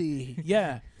crazy.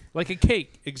 Yeah, like a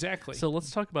cake, exactly. So let's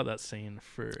talk about that scene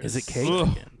for Is a it cake?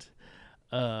 second.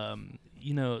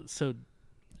 So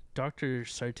Dr.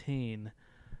 Sartain,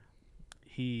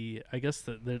 I guess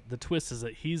the twist is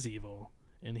that he's evil,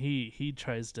 and he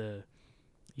tries to,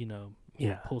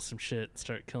 Yeah. pull some shit,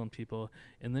 start killing people,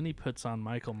 and then he puts on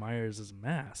Michael Myers'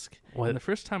 mask. What? And the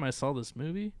first time I saw this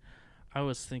movie, I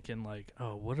was thinking like,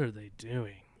 oh, what are they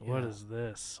doing? What Yeah. is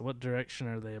this? What direction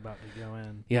are they about to go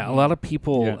in? Yeah, a lot of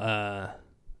people Yeah.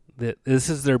 that this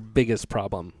is their biggest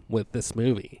problem with this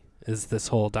movie is this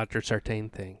whole Dr. Sartain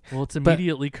thing. Well, it's But-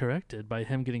 immediately corrected by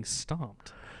him getting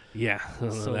stomped. Yeah,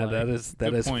 So, that like, is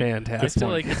good point. I fantastic. feel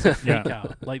like it's a fake Yeah.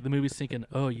 out. Like the movie's thinking,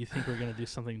 oh, you think we're gonna do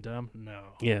something dumb?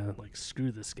 No. Yeah. Like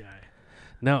screw this guy.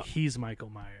 No, He's Michael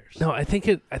Myers. no, I think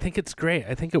it's great.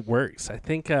 I think it works. I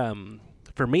think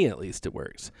for me at least it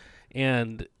works.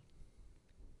 And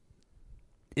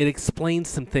it explains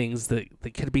some things that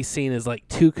could be seen as like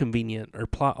too convenient or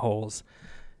plot holes.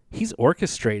 He's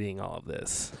orchestrating all of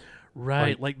this.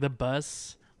 Right. Like the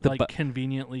bus The bu-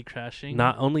 conveniently crashing.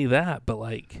 Not only that, but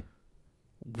like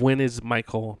when is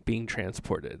Michael being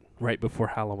transported? Right before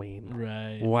Halloween.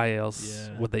 right. Why else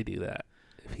Yeah. would they do that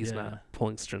if he's Yeah. not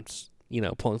pulling strings,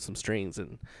 pulling some strings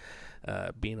and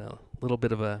being a little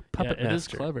bit of a puppet It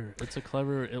is master?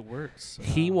 clever. It works.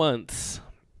 He wants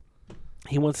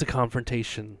a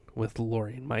confrontation with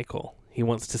Laurie and Michael. He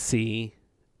wants to see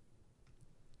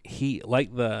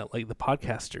like the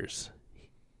podcasters,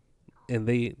 and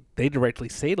they directly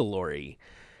say to Laurie,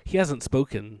 he hasn't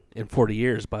spoken in 40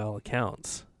 years by all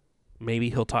accounts. Maybe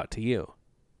he'll talk to you.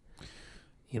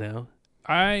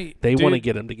 They want to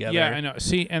get him together. Yeah, I know.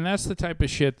 See, and that's the type of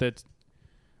shit that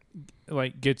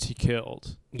like gets you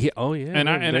killed. Yeah. Oh yeah.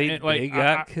 And they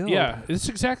got killed. Yeah, it's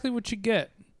exactly what you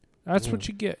get. That's what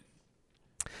you get.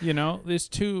 There's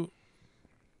two.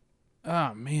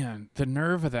 Oh man, the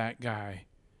nerve of that guy,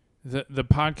 the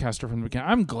podcaster from the beginning.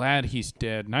 I'm glad he's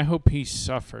dead, and I hope he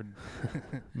suffered.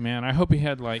 Man, I hope he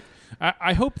had like.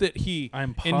 I hope that he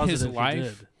I'm in positive his he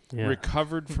life did. Yeah.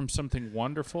 recovered from something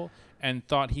wonderful and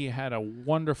thought he had a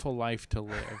wonderful life to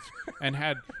live and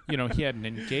had he had an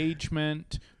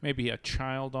engagement, maybe a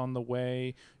child on the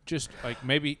way, just like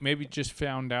maybe just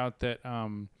found out that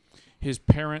his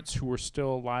parents who were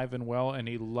still alive and well and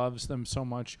he loves them so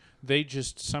much, they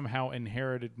just somehow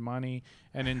inherited money,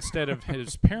 and instead of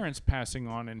his parents passing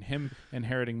on and him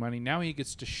inheriting money, now he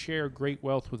gets to share great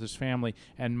wealth with his family,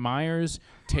 and Myers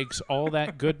takes all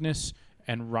that goodness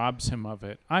and robs him of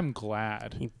it. I'm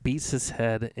glad. He beats his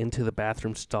head into the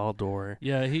bathroom stall door.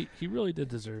 Yeah, he really did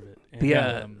deserve it. And,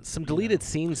 Yeah, some deleted you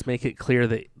scenes make it clear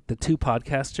that the two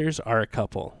podcasters are a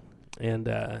couple, and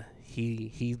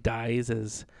he dies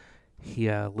as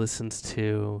he listens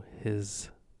to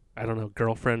his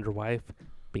girlfriend or wife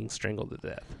being strangled to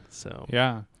death. So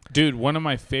Yeah. Dude, one of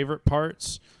my favorite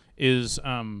parts is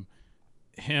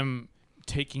him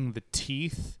taking the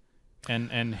teeth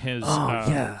and his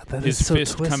that his is so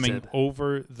fist twisted. coming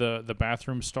over the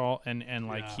bathroom stall and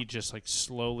like Yeah. he just like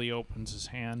slowly opens his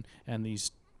hand and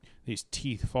these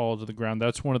teeth fall to the ground.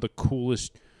 That's one of the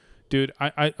coolest. Dude,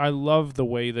 I love the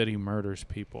way that he murders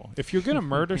people. If you're gonna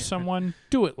murder someone,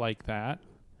 do it like that.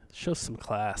 Shows some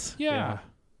class. Yeah.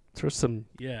 Throw some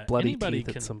Yeah, bloody anybody teeth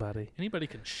can, at somebody. Anybody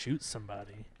can shoot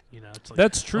somebody. It's like,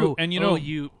 That's true. oh, And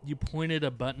you pointed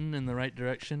a button in the right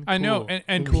direction. I know, Cool.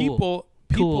 and Cool. people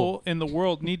Cool. in the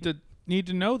world need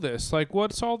to know this. Like,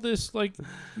 what's all this like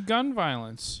gun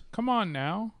violence? Come on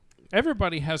now.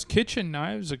 Everybody has kitchen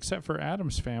knives except for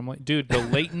Adam's family. Dude, the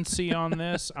latency on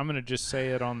this, I'm going to just say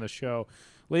it on the show.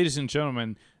 Ladies and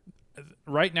gentlemen,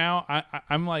 right now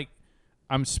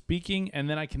I'm speaking and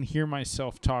then I can hear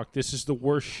myself talk. This is the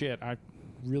worst shit. I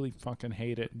really fucking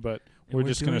hate it, but we're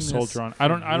just going to doing soldier on. this I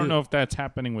don't for know you. if that's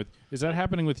happening with. Is that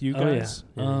happening with you Oh, yeah. guys?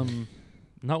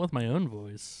 Not with my own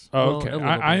voice. Oh, Well, okay. a little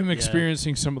I am bit, yeah.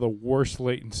 experiencing some of the worst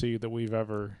latency that we've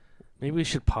ever. Maybe we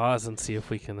should pause and see if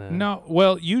we can. No,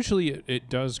 well, usually it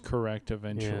does correct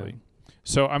eventually.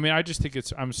 So, I mean, I just think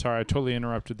I'm sorry, I totally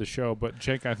interrupted the show, but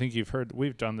Jake, I think you've heard,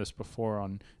 we've done this before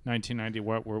on 1990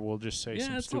 What, where we'll just say Yeah,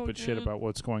 some it's all stupid shit good. about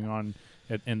what's going on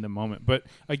in the moment. But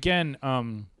again,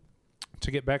 to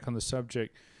get back on the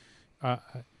subject,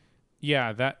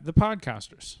 yeah, that the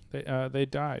podcasters, they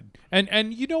died.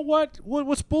 And you know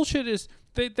what's bullshit is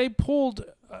they pulled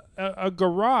a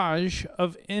garage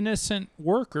of innocent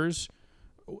workers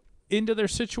into their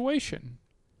situation.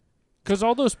 Because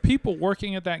all those people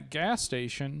working at that gas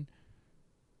station,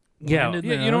 Minded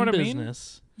their you know own what I mean?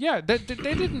 business. yeah,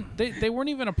 they weren't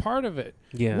even a part of it.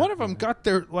 Yeah. One of them got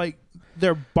their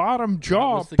bottom That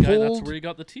jaw was the guy. pulled. That's where he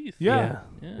got the teeth. Yeah.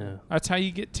 Yeah. That's how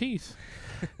you get teeth.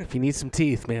 If you need some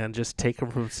teeth, man, just take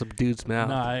them from some dude's mouth.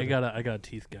 No, I got a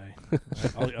teeth guy.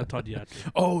 I'll talk to you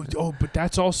after. Oh, but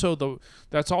that's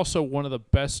also one of the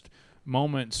best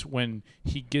moments when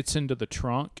he gets into the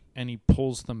trunk and he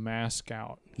pulls the mask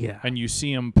out. Yeah. And you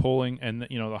see him pulling, and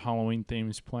the Halloween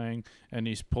theme's playing, and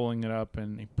he's pulling it up,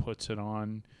 and he puts it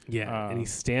on. Yeah, and he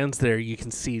stands there. You can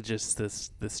see just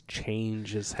this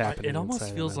change is happening. It almost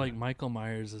inside feels of him. like Michael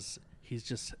Myers is. He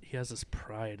has this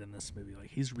pride in this movie.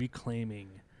 Like, he's reclaiming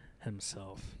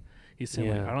himself. He's saying,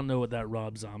 like, Yeah. I don't know what that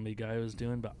Rob Zombie guy was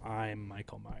doing, but I'm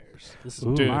Michael Myers. This is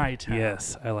Ooh, my town.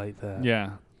 Yes, I like that.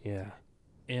 Yeah. Yeah.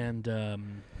 And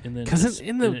then 'Cause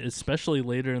in and especially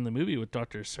later in the movie with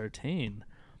Dr. Sartain,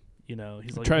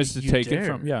 he's like, Tries to take it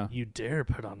dare- from- yeah. You dare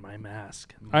put on my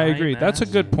mask. I My agree. That's a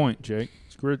mask." good point, Jake.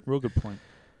 It's a real good point.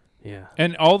 Yeah.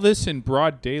 And all this in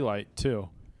broad daylight too.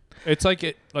 It's like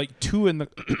at 2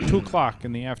 o'clock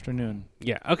in the afternoon.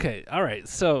 Yeah. Okay. All right.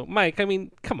 So, Mike, I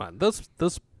mean, come on. Those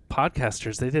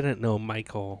podcasters, they didn't know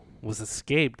Michael was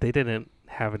escaped. They didn't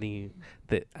have any.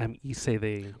 You say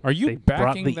they. Are you they brought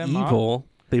backing the them up? evil.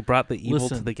 They brought the evil to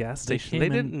Listen, the gas they station. They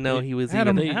came in- didn't know he was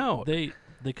Adam, even out. They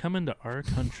come into our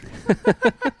country.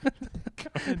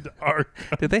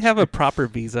 Did they have a proper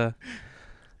visa?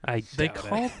 I They doubt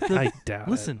called it. the I doubt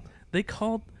listen. They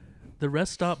called the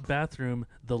rest stop bathroom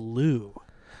the loo.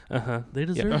 it. Uh-huh. They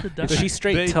deserve to die. She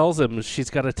straight tells him she's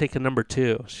got to take a number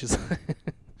 2. She's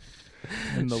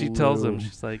In the she tells him, loo.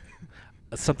 she's like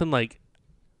something like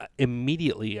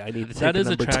immediately I need to take That a is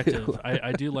number attractive. 2.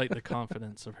 I do like the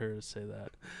confidence of her to say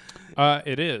that.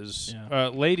 It is. Yeah.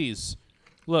 Ladies,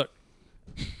 look,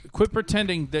 quit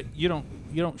pretending that you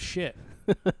don't shit.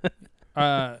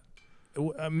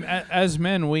 As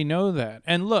men, we know that.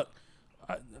 And look,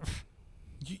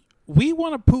 we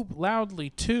want to poop loudly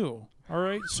too. All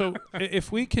right, so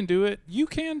if we can do it, you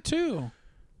can too.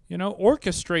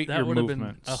 Orchestrate That your would have been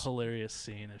movements. a hilarious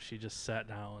scene if she just sat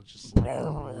down and just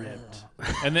like, ripped.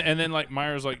 and then like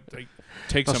Myers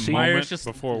takes Oh, a she- moment Myers just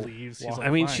before. leaves. He's walk- like,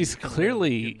 I mean, "Fine, she's you can clearly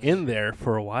leave." in there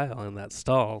for a while in that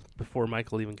stall before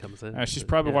Michael even comes in. She's But,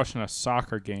 probably yeah, watching a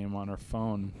soccer game on her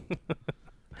phone.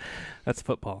 That's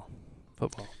football.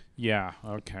 Football. Yeah.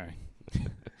 Okay.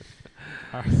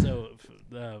 So,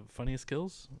 funniest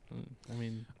kills? I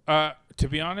mean, To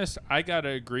be honest, I gotta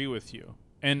agree with you,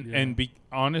 and Yeah. and be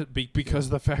honest, because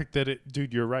of the fact that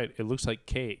dude, you're right. It looks like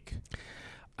cake.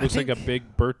 I Looks like a think-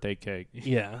 big birthday cake.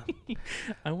 Yeah.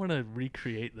 I want to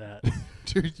recreate that.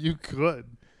 Dude, you could.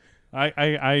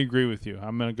 I agree with you.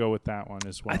 I'm gonna go with that one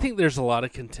as well. I think there's a lot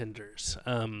of contenders.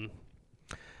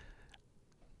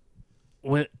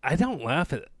 When I don't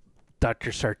laugh at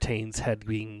Dr. Sartain's head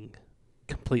being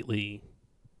completely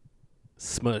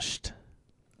smushed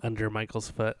under Michael's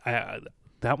foot.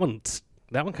 That one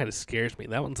kind of scares me.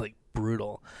 That one's like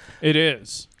brutal. it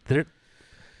is. There's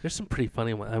some pretty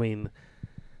funny ones. I mean,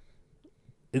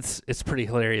 it's pretty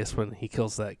hilarious when he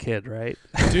kills that kid, right?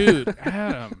 Dude,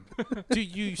 Adam.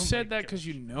 Dude, you said that because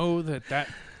you know that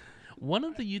One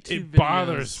of the YouTube it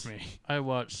bothers videos me. I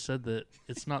watched said that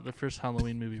it's not the first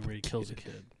Halloween movie where he kills a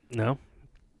kid. No.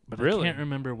 But Really? I can't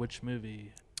remember which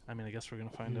movie. I mean, I guess we're going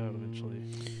to find out eventually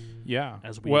Yeah.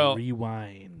 as we well,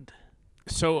 rewind.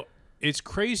 so it's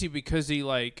crazy because he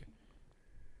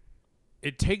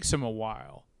it takes him a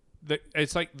while.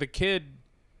 It's like the kid.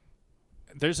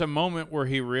 There's a moment where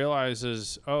he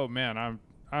realizes, oh man,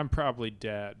 I'm probably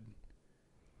dead.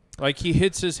 Like he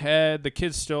hits his head, the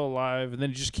kid's still alive, and then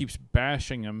he just keeps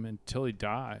bashing him until he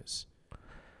dies.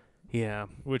 Yeah.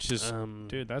 Which is,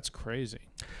 dude, that's crazy.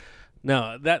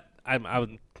 No, that I was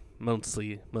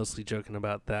mostly joking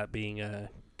about that being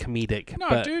comedic. No,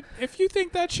 but dude, if you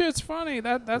think that shit's funny,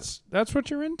 that's what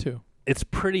you're into. it's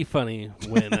pretty funny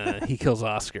when he kills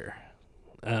Oscar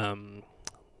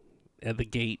at the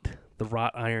gate, the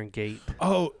wrought iron gate.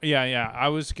 Oh yeah. I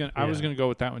was gonna go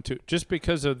with that one too, just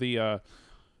because of the.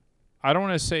 I don't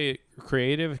want to say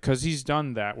creative because he's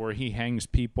done that where he hangs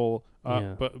people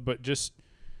up, but just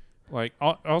like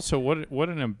also what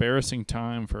an embarrassing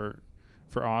time for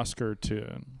Oscar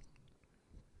to.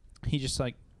 He just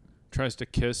like tries to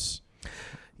kiss.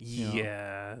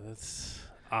 Yeah, that's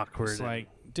awkward. It's like,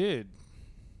 dude.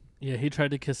 Yeah, he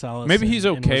tried to kiss Alice. Maybe he's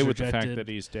and okay was with the fact rejected. that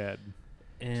he's dead.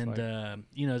 And like-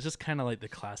 it's just kind of like the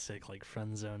classic like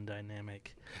friend zone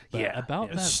dynamic. But Yeah. about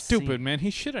It's that stupid, scene, man.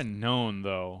 He should have known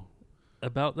though.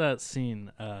 about that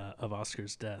scene of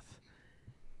Oscar's death,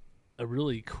 a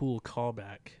really cool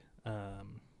callback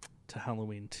to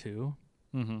Halloween 2,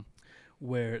 Mm-hmm.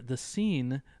 where the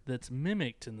scene that's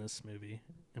mimicked in this movie,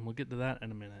 and we'll get to that in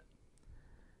a minute,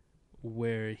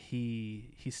 where he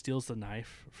steals the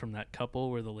knife from that couple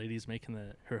where the lady's making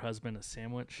her husband a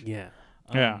sandwich. yeah.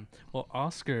 Yeah. Well,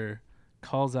 Oscar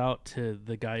calls out to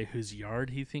the guy whose yard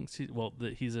he thinks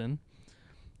that he's in.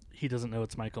 He doesn't know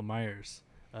it's Michael Myers,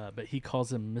 but he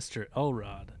calls him Mr.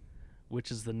 Elrod,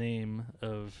 which is the name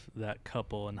of that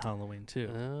couple in Halloween 2.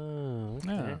 Oh, okay.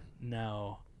 Yeah.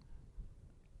 Now,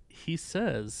 he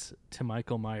says to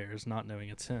Michael Myers, not knowing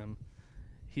it's him,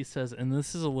 he says, and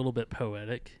this is a little bit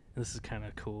poetic, this is kind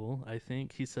of cool, I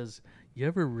think. He says, you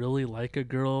ever really like a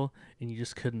girl and you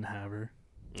just couldn't have her?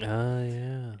 Oh,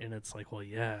 yeah. And it's like, well,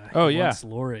 yeah. Oh, he yeah. wants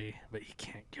Lori, but he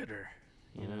can't get her.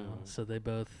 You know, Mm. so they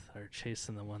both are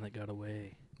chasing the one that got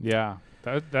away. Yeah.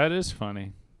 That is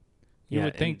funny. You Yeah,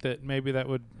 would think that maybe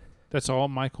that's all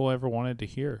Michael ever wanted to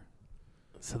hear.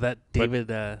 So that David,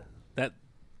 that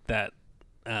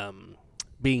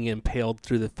being impaled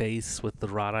through the face with the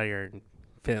wrought iron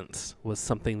fence was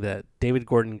something that David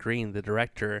Gordon Green, the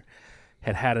director,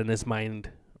 had in his mind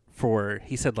for,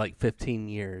 he said, like 15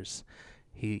 years.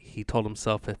 He told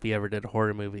himself if he ever did a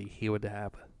horror movie, he would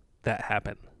have that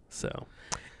happen. So,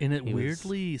 And it He was-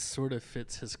 weirdly sort of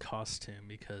fits his costume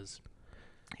because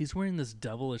he's wearing this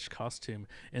devilish costume,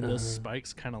 and those Uh-huh.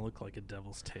 spikes kind of look like a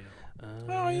devil's tail.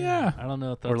 Oh yeah. I don't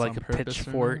know if that's or like on a purpose or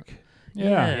pitchfork. not.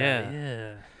 Yeah. Yeah.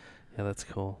 Yeah, that's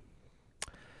cool.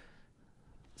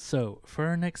 So for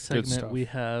our next Good segment, stuff. we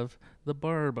have the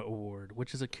Barb Award,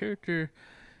 which is a character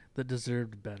that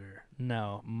deserved better.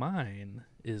 Now, mine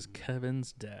is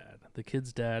Kevin's dad, the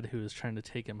kid's dad who is trying to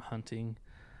take him hunting.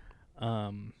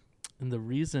 And the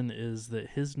reason is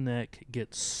that his neck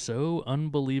gets so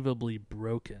unbelievably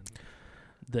broken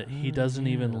that he doesn't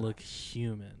even yeah. look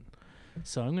human.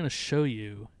 So I'm going to show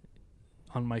you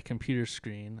on my computer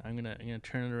screen. I'm gonna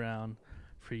turn it around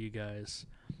for you guys.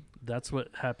 That's what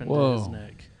happened to his Whoa.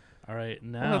 neck. All right,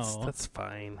 Well, now that's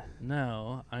fine.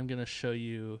 now I'm gonna show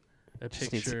you a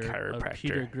Just needs a picture of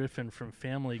Peter chiropractor. Griffin from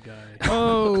Family Guy.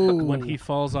 Oh. When he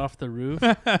falls off the roof,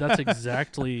 that's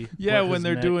exactly Yeah, what when his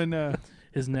they're neck- doing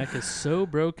his neck is so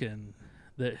broken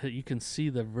that you can see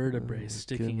the vertebrae Oh,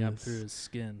 sticking up through goodness. his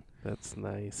skin, That's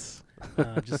nice.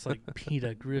 just like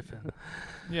Peter Griffin.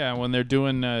 yeah, when they're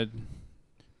doing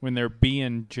when they're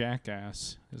being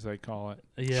jackass, as they call it.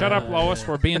 Yeah, Shut up, Lois, yeah.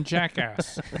 we're being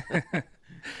jackass.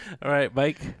 All right,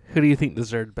 Mike, who do you think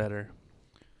deserved better?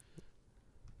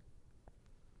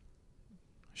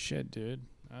 Shit, dude.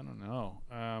 I don't know.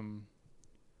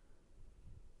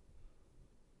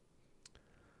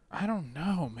 I don't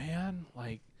know, man.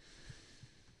 Like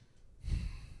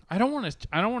I don't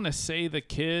want to say the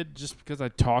kid just because I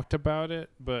talked about it,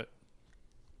 but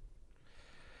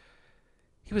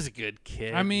He was a good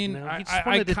kid. I mean, you know? I He just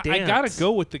wanted to I gotta dance.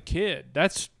 go with the kid.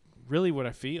 That's really what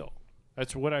I feel.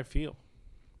 That's what I feel.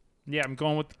 Yeah, I'm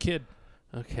going with the kid.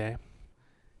 Okay.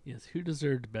 Yes, who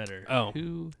deserved better? Oh.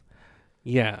 Who?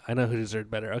 Yeah, I know who deserved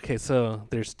better. Okay, so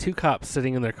there's two cops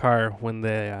sitting in their car when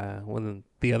when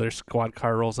the other squad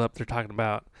car rolls up. They're talking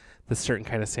about this certain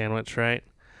kind of sandwich, right?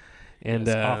 And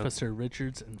Yes, Officer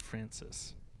Richards and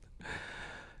Francis.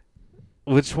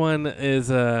 which one is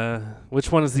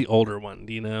the older one?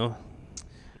 Do you know?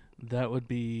 That would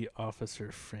be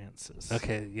Officer Francis.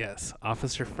 Okay, yes,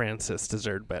 Officer Francis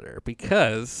deserved better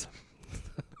because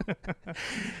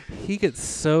he gets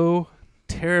so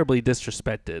terribly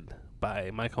disrespected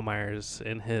by Michael Myers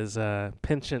in his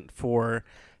penchant for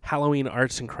Halloween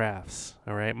arts and crafts.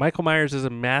 All right, Michael Myers is a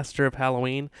master of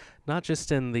Halloween, not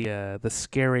just in the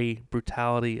scary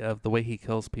brutality of the way he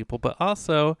kills people, but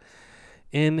also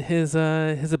in his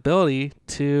ability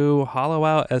to hollow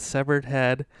out a severed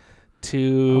head I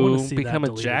to wanna see that become a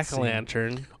deleted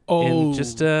jack-o'-lantern Oh, in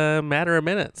just a matter of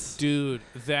minutes. dude,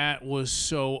 that was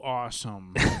so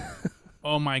awesome.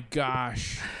 Oh my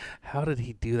gosh. How did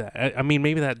he do that? I mean,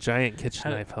 maybe that giant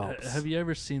kitchen knife helps. Have you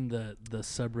ever seen the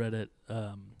subreddit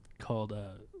called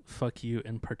 "Fuck You"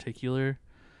 in particular?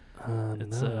 It's,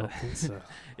 No, I don't think so.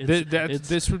 It's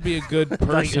This would be a good Like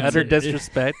person. utter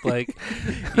disrespect. Like,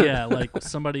 yeah, like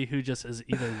somebody who just is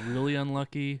either really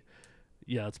unlucky.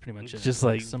 Yeah, that's pretty much it. just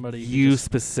like somebody who you just-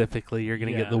 specifically, you're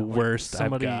gonna get the like worst I've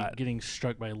somebody got. getting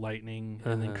struck by lightning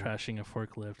and then Uh-huh. crashing a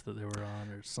forklift that they were on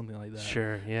or something like that.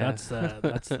 Sure, yeah. That's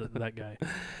that guy.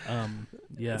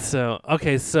 Yeah. So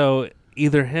okay, so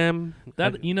either him.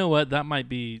 That you know what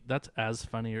that's as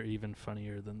funny or even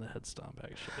funnier than the head stomp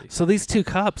actually. So these two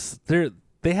cops,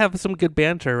 they have some good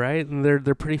banter, right? And they're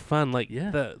pretty fun. Like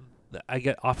Yeah. I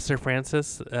get Officer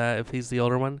Francis, if he's the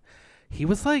older one. He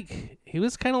was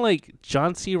kind of like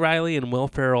John C. Reilly and Will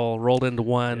Ferrell rolled into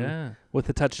one Yeah. with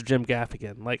a touch of Jim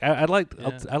Gaffigan. Like I'd like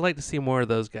Yeah. I'd like to see more of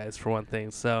those guys for one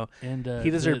thing. So And he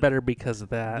deserved better because of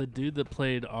The that. dude that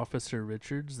played Officer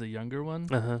Richards, the younger one,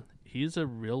 Uh-huh. he's a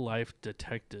real life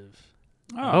detective.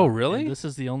 Oh, really? And this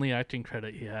is the only acting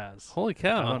credit he has. Holy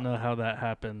cow! I don't know how that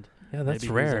happened. Yeah, that's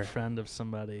Maybe rare. He's a friend of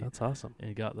somebody That's awesome. and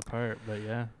he got the part, but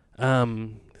yeah.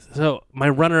 So my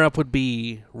runner-up would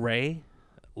be Ray,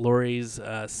 Laurie's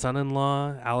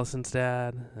son-in-law, Allison's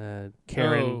dad,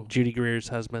 Karen, Oh. Judy Greer's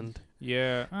husband.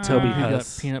 Yeah. Toby He got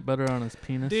Huss. peanut butter on his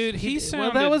penis. Dude, he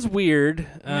sounded. Well, that was weird.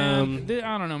 Man,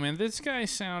 I don't know, man. This guy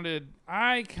sounded.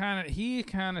 He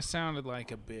kind of sounded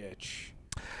like a bitch.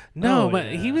 no, Oh, but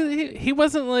yeah. he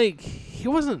wasn't like he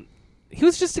was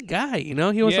just a guy, you know.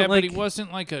 He wasn't yeah, like but he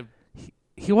wasn't like a.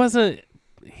 he wasn't.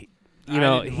 You I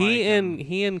know, didn't he like and him.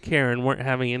 he and Karen weren't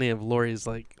having any of Laurie's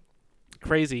like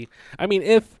crazy. I mean,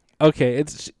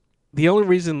 it's the only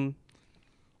reason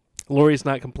Laurie's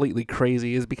not completely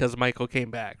crazy is because Michael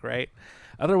came back, right?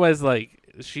 Otherwise, like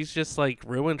she's just like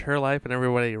ruined her life and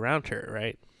everybody around her,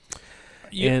 right?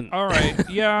 Yeah, And- all right.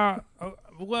 Yeah.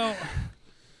 Well.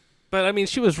 But I mean,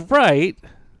 she was right.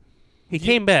 He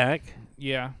came back,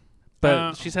 Yeah.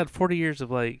 but she's had 40 years of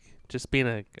like just being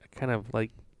a kind of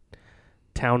like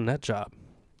town nut job.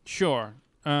 Sure.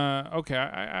 Okay.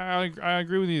 I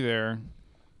agree with you there.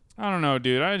 I don't know,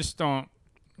 dude. I just don't.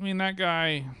 I mean, that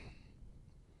guy.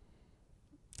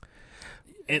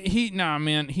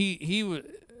 Man. He was.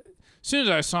 As soon as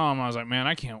I saw him, I was like, man,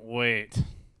 I can't wait.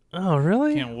 Oh,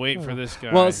 really? Can't wait for this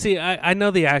guy. Well, see, I know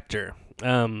the actor.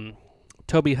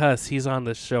 Toby Huss, he's on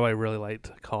this show I really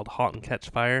liked called *Halt and Catch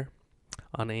Fire*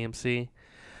 on AMC.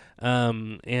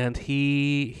 And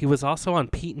he was also on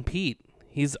 *Pete and Pete*.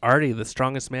 He's Artie, the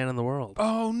strongest man in the world.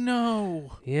 Oh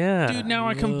no, Yeah. dude! Now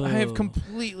I have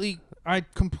completely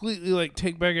like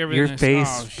take back everything. Your I said.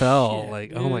 face Oh, fell shit,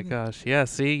 like, oh my dude. gosh. Yeah,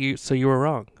 see, you were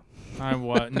wrong. I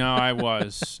was. No, I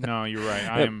was. No, you're right.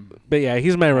 I am. But yeah,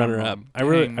 he's my runner up. I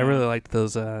really Dang, man. liked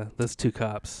those two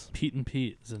cops. Pete and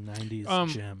Pete is a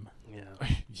 90s gem. Yeah.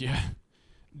 Yeah,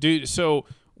 dude. So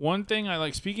one thing I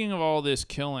like. Speaking of all this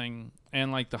killing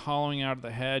and like the hollowing out of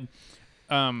the head,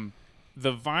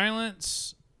 the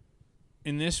violence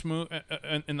in this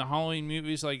in the Halloween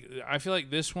movies, like I feel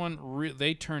like this one,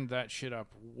 they turned that shit up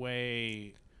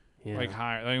way Yeah. like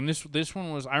higher. Like this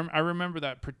one was. I remember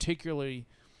that particularly.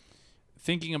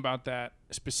 Thinking about that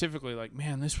specifically, like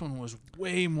man, this one was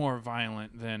way more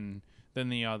violent than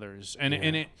the others, and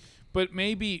Yeah. but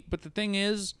the thing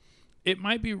is, it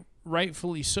might be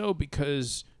rightfully so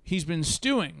because he's been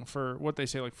stewing for what they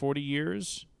say like 40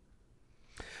 years.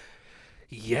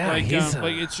 Yeah, like he's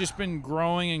like it's just been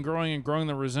growing and growing and growing.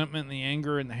 The resentment and the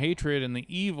anger and the hatred and the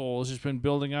evil has just been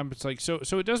building up. It's like so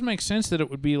it does make sense that it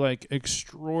would be like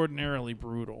extraordinarily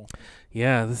brutal.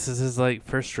 yeah, this is his like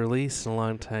first release in a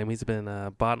long time. He's been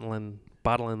bottling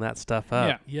that stuff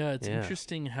up. Yeah, it's Yeah.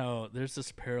 interesting how there's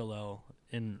this parallel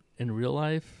in real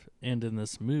life and in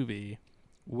this movie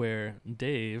where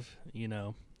Dave, you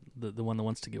know, the one that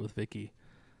wants to get with Vicky,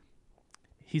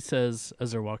 he says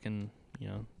as they're walking, you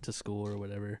know, to school or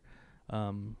whatever,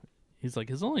 he's like,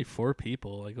 it's only 4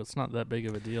 people. Like, it's not that big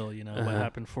of a deal, you know. What Uh-huh.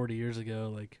 happened 40 years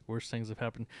ago, like, worse things have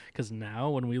happened. Because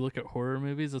now when we look at horror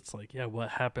movies, it's like, yeah, what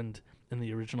happened in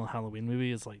the original Halloween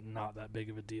movie is, like, not that big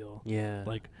of a deal. Yeah.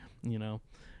 Like, you know.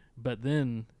 But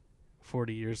then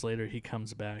 40 years later, he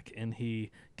comes back and he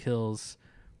kills,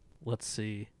 let's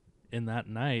see, in that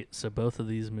night, so both of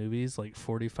these movies, like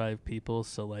 45 people,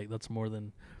 so like that's more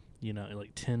than,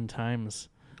 like 10 times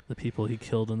the people he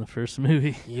killed in the first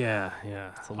movie. Yeah.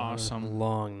 It's a lot of- Awesome.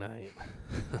 Long night.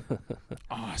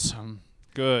 Awesome.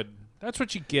 Good. That's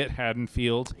what you get,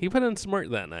 Haddonfield. He put in some work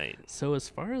that night. So as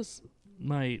far as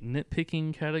my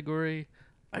nitpicking category,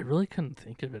 I really couldn't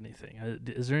think of anything.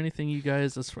 Is there anything you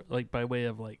guys, like by way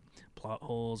of like plot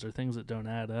holes or things that don't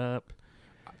add up?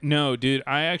 No, dude.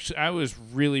 I was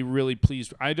really, really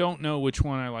pleased. I don't know which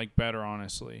one I like better,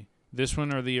 honestly. This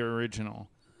one or the original.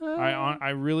 I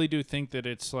really do think that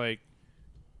it's like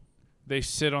they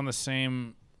sit on the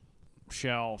same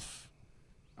shelf.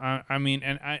 I mean,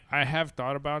 and I have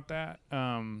thought about that.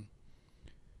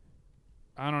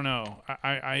 I don't know.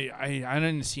 I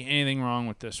didn't see anything wrong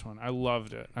with this one. I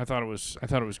loved it. I thought it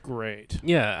was great.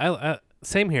 Yeah, I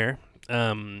same here.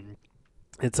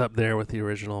 It's up there with the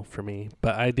original for me,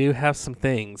 but I do have some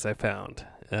things I found.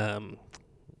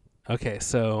 Okay,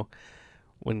 so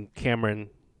when Cameron,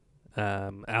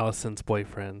 Allison's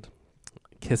boyfriend,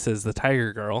 kisses the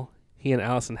tiger girl, he and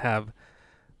Allison have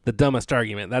the dumbest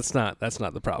argument. That's not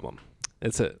the problem.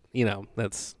 It's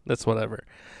that's whatever.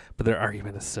 But their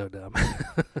argument is so dumb.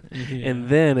 Yeah. And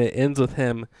then it ends with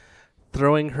him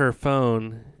throwing her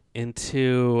phone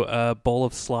into a bowl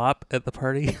of slop at the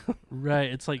party.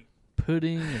 Right, it's like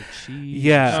pudding or cheese.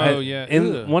 Yeah. Oh, yeah.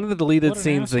 In Ugh. one of the deleted What an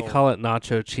scenes, they asshole. call it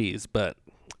nacho cheese, but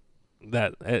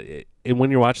that and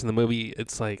when you're watching the movie,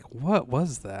 it's like, what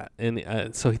was that?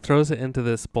 And so he throws it into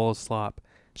this bowl of slop.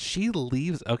 She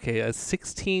leaves. Okay, a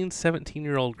 16,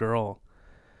 17-year-old girl.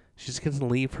 She's going to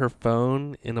leave her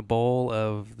phone in a bowl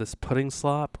of this pudding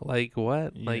slop? Like,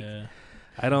 what? Like, Yeah.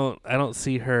 I don't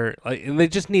see her, like, and they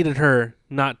just needed her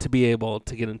not to be able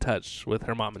to get in touch with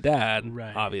her mom and dad,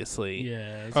 Right. obviously.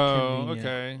 Yeah. It's Oh, convenient.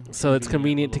 okay. So it's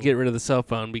convenient to little- get rid of the cell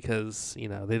phone because, they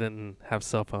didn't have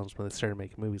cell phones when they started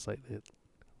making movies like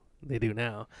they do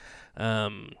now.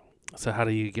 So how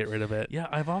do you get rid of it? Yeah,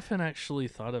 I've often actually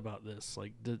thought about this.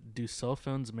 Like, do cell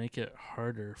phones make it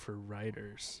harder for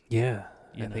writers? Yeah,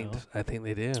 You know? I think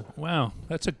they do. Wow,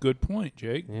 that's a good point,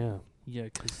 Jake. Yeah. Yeah,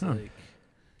 because Huh. like,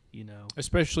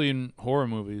 Especially in horror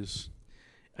movies.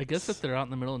 I guess if they're out in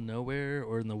the middle of nowhere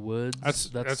or in the woods,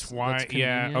 That's why. that's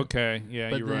Yeah. convenient. Okay. Yeah,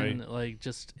 But you're then, right. like,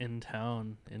 just in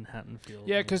town in Hattonfield.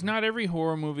 Yeah, because not every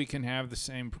horror movie can have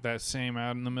that same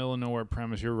out in the middle of nowhere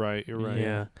premise. You're right. You're right.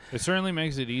 Yeah. It certainly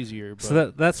makes it easier. But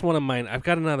So that's one of mine. I've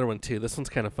got another one too. This one's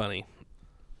kind of funny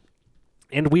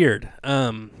and weird.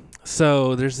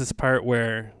 So there's this part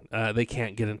where they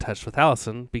can't get in touch with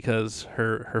Allison because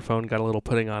her phone got a little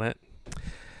pudding on it,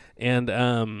 and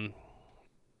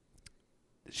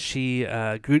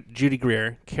Judy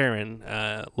Greer, Karen,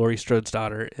 Laurie Strode's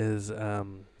daughter, is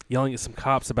yelling at some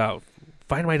cops about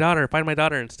find my daughter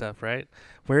and stuff. Right?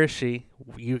 Where is she?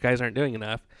 You guys aren't doing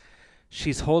enough.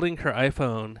 She's holding her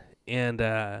iPhone and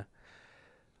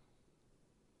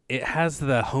it has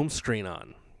the home screen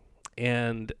on,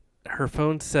 and her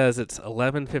phone says it's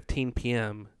 11:15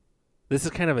 p.m. This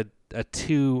is kind of a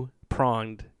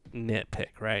two-pronged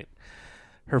nitpick, right?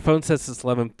 Her phone says it's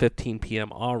 11:15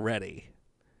 p.m. already,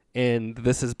 and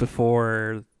this is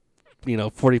before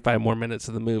 45 more minutes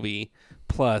of the movie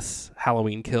plus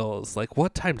Halloween Kills. Like,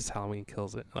 what time does Halloween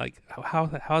Kills it? Like, how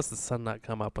has the sun not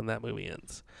come up when that movie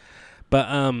ends? But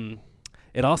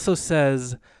it also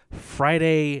says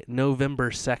Friday, November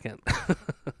 2nd.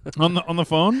 on the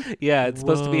phone. Yeah, it's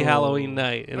supposed to be Whoa. Halloween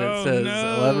night, and Oh, it says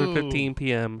no. 11:15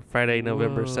 p.m. Friday,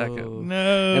 November Whoa. 2nd.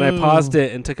 No. And I paused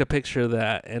it and took a picture of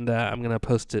that, and I'm gonna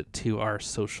post it to our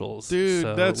socials. Dude,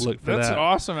 so that's look for that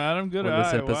awesome, Adam. Good when eye.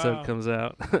 this episode Wow. comes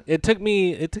out. It took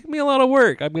me a lot of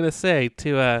work, I'm gonna say,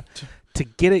 to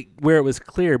get it where it was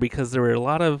clear, because there were a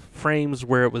lot of frames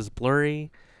where it was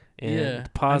blurry, and Yeah, I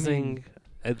pausing mean-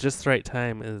 at just the right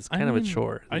time is I kind of a mean,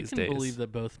 chore I these can days. believe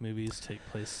that both movies take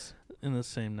place in the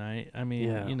same night. I mean,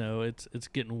 Yeah. it's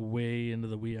getting way into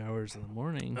the wee hours of the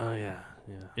morning. Oh yeah.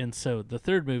 And so the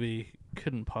third movie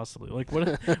couldn't possibly, like, what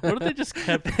if they just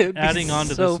kept It'd be adding on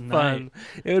to so this fun. night?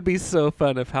 It would be so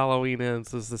fun if Halloween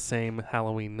Ends was the same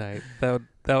Halloween night. That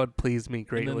would please me And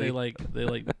greatly. then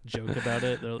they joke about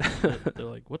it. They're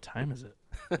like, what time is it?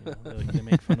 They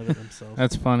make fun of it themselves.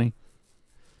 That's funny.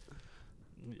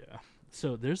 Yeah.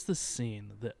 So there's this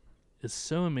scene that is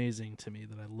so amazing to me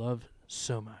that I love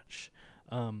so much.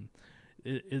 And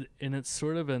it's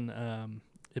sort of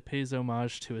it pays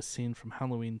homage to a scene from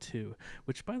Halloween 2,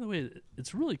 which, by the way,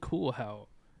 it's really cool how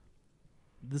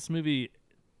this movie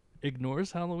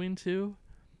ignores Halloween 2,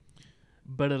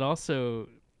 but it also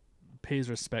pays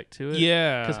respect to it.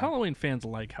 Yeah. Because Halloween fans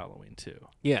like Halloween 2.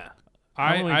 yeah,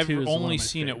 Halloween I've 2 is one of only my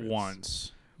seen it favorites.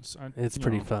 once. So it's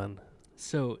pretty fun.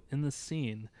 So in the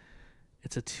scene,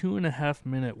 it's a 2.5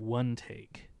 minute one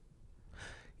take.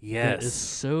 That is Yes.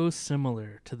 so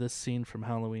similar to this scene from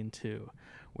Halloween 2,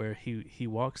 where he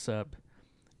walks up.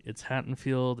 It's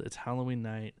Haddonfield. It's Halloween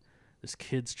night. There's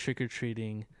kids trick or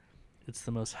treating. It's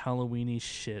the most Halloweeny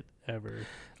shit ever.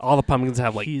 All the pumpkins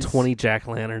have like He's- 20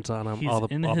 jack-o'-lanterns on them. He's all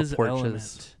the in all his the porches.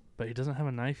 element, but he doesn't have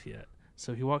a knife yet.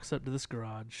 So he walks up to this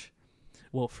garage.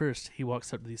 Well, first he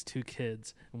walks up to these two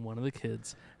kids, and one of the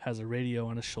kids has a radio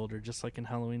on his shoulder, just like in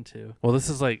Halloween 2. Well, this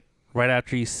is like right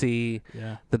after you see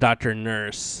Yeah. the doctor and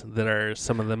nurse that are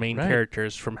some of the main Right.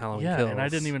 characters from Halloween Yeah, Kills. and I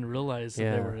didn't even realize that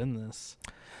they Yeah. were in this.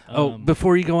 Oh,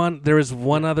 before you go on, there was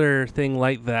one other thing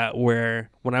like that where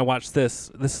when I watched this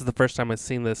is the first time I've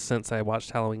seen this since I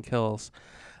watched Halloween Kills.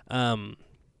 The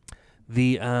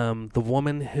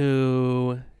woman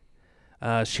who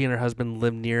she and her husband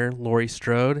live near, Laurie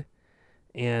Strode,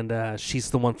 and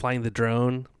she's the one flying the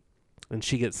drone, and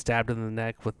she gets stabbed in the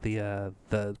neck with the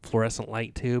fluorescent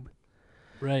light tube.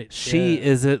 Right. She yeah.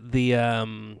 is at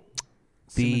the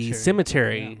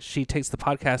cemetery. Yeah. She takes the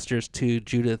podcasters to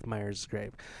Judith Myers'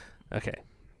 grave. Okay.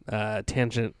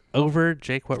 Tangent over.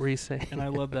 Jake, what were you saying? And I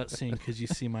love that scene because you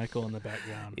see Michael in the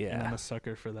background. And Yeah. I'm a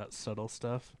sucker for that subtle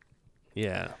stuff.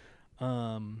 Yeah.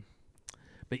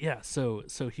 But yeah, so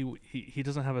he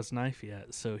doesn't have his knife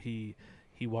yet. So he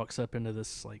walks up into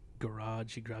this like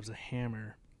garage. He grabs a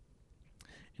hammer,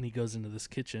 and he goes into this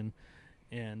kitchen,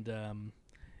 and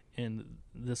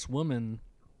this woman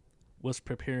was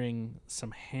preparing some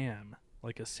ham,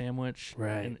 like a sandwich.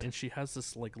 Right. And she has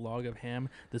this like log of ham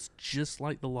that's just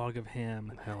like the log of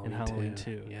ham in Halloween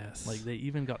 2. Yes. Like they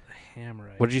even got the ham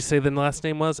right. What did you say the last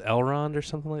name was? Elrond or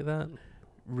something like that?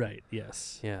 Right.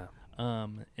 Yes. Yeah.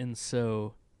 And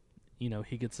so,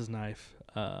 he gets his knife,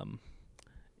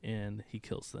 and he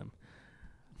kills them.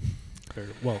 Her.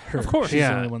 Of course. She's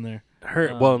Yeah. the only one there.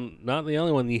 Her. Well, not the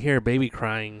only one. You hear a baby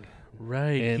crying.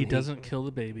 Right. And He he- doesn't kill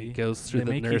the baby. He goes through They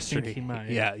the make you nursery. think he might.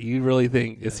 Yeah. You really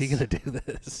think is he Yes. gonna do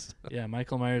this? Yeah.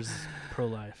 Michael Myers is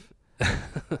pro-life.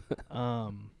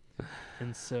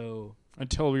 And so,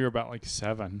 Until we were about like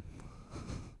 7.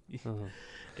 Oh,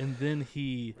 and then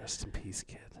rest in peace,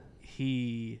 kid.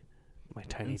 he My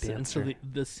tiny and so dancer.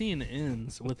 the scene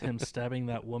ends with him stabbing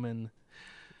that woman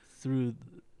through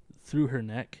her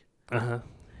neck. Uh-huh.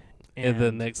 And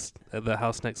The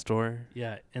house next door.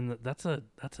 yeah, and that's a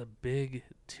big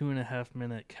 2.5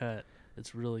 minute cut.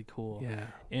 It's really cool. Yeah.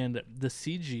 And the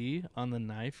CG on the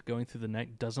knife going through the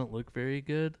neck doesn't look very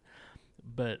good,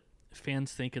 but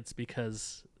fans think it's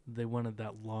because they wanted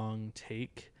that long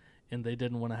take and they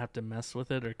didn't want to have to mess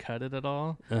with it or cut it at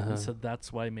all. Uh-huh. And so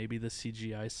that's why maybe the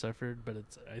CGI suffered, but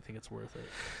I think it's worth it.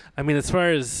 I mean, as far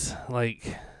as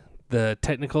like the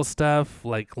technical stuff,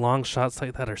 like long shots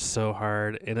like that are so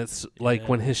hard, and it's like Yeah.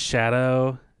 when his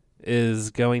shadow is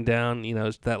going down,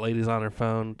 that lady's on her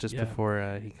phone just Yeah.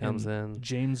 before he comes And in.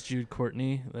 James Jude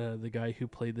Courtney, the guy who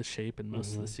played the Shape in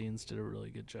most of the Mhm. scenes, did a really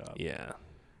good job. Yeah,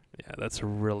 that's a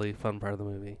really fun part of the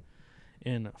movie.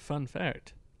 And fun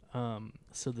fact,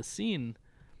 so the scene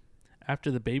after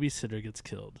the babysitter gets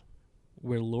killed,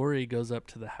 where Laurie goes up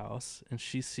to the house and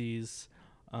she sees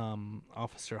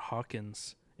Officer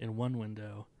Hawkins in one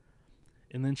window,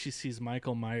 and then she sees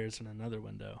Michael Myers in another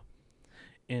window.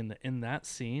 And in that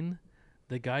scene,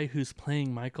 the guy who's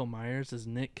playing Michael Myers is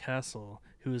Nick Castle,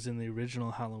 who was in the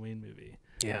original Halloween movie.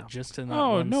 Yeah. Just in that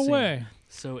Oh, one no scene. way.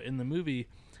 So in the movie,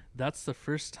 that's the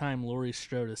first time Laurie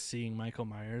Strode is seeing Michael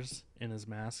Myers in his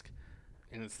mask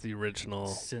And it's the original.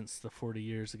 since the 40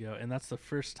 years ago. And that's the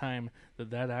first time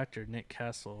that actor, Nick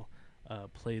Castle,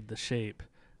 played the Shape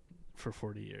for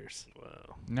 40 years.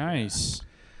 Wow. Nice.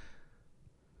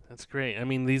 That's great. I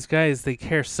mean, these guys, they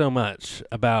care so much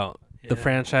about the Yeah.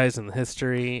 franchise and the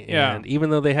history. Yeah. And even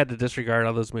though they had to disregard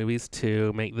all those movies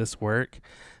to make this work,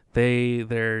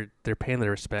 they're paying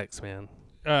their respects, man.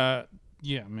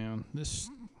 Yeah, man. This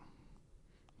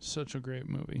such a great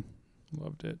movie.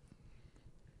 Loved it.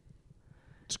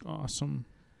 It's awesome.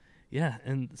 Yeah,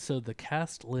 and so the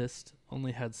cast list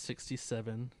only had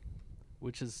 67,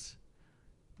 which is,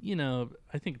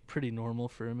 I think pretty normal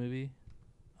for a movie.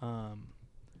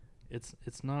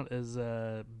 It's not as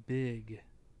big.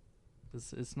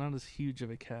 It's not as huge of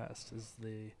a cast as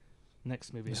the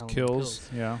next movie. This Halloween kills.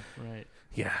 Yeah. Right.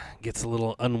 Yeah, gets a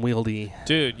little unwieldy.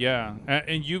 Dude, yeah.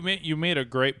 And you made a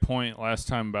great point last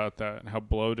time about that, how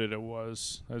bloated it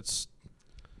was. That's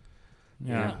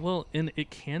yeah. Well, and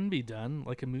it can be done.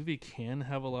 Like a movie can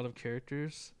have a lot of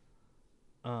characters,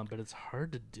 but it's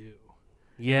hard to do.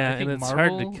 Yeah, I think and it's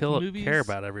hard Marvel to care movies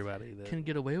about everybody. Can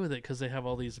get away with it because they have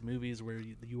all these movies where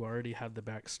you already have the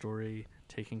backstory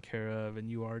taken care of and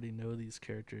you already know these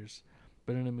characters.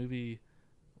 But in a movie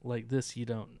like this, you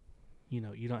don't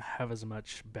have as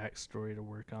much backstory to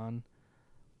work on.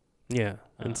 Yeah.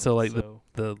 And so like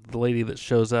the lady that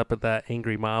shows up at that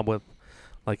angry mob with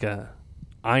like a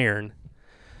iron,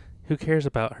 who cares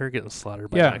about her getting slaughtered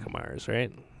by Yeah. Michael Myers,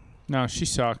 right? No, she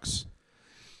sucks.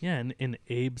 Yeah, and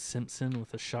Abe Simpson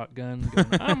with a shotgun going,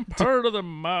 I'm part of the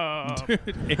mob.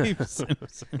 Dude, Abe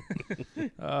Simpson.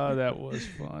 Oh, that was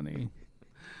funny.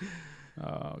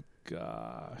 Oh,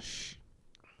 gosh.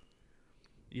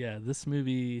 Yeah, this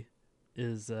movie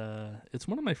is it's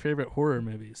one of my favorite horror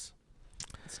movies.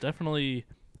 It's definitely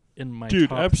in my Dude,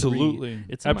 top absolutely. 3.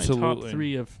 It's in my top Absolutely.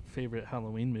 3 of favorite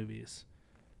Halloween movies.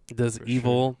 Does For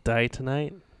evil die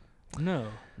tonight? No,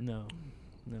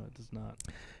 it does not.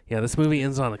 Yeah, this movie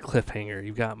ends on a cliffhanger.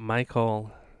 You've got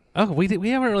Michael. Oh, we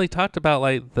haven't really talked about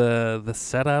like the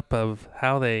setup of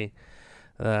how they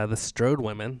the Strode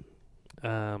women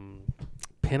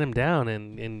pin him down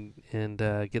and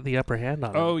get the upper hand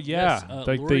on him. Oh, yeah. Yes,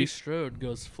 Like Laurie they, Strode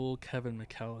goes full Kevin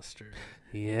McAllister.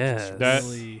 yes. Just That-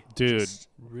 really, dude, just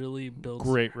really builds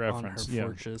great on reference, her yeah.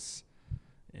 fortress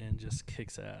and just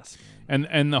kicks ass, man.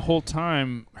 and the whole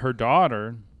time, her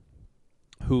daughter,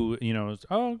 who, is,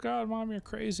 oh, God, Mom, you're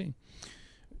crazy.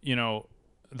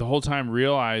 The whole time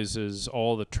realizes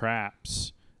all the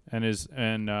traps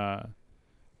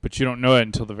but you don't know it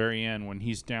until the very end when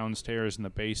he's downstairs in the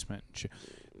basement.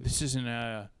 This isn't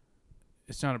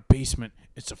it's not a basement,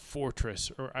 it's a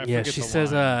fortress. Or I Yeah, forget she the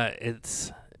says line.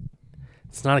 it's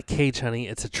not a cage, honey,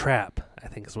 it's a trap, I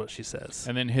think is what she says.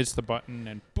 And then hits the button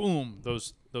and boom,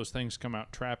 those things come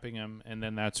out trapping him, and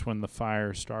then that's when the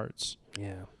fire starts.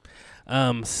 Yeah.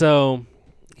 So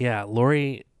yeah,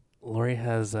 Lori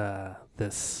has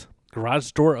this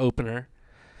garage door opener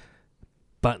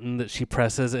button that she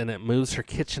presses, and it moves her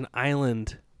kitchen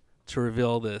island to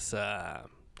reveal this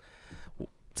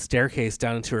staircase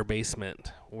down into her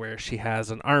basement where she has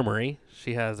an armory.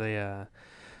 She has a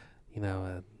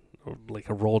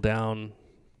roll down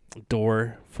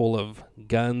door full of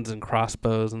guns and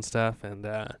crossbows and stuff,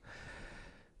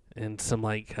 and some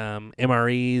like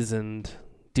MREs and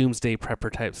doomsday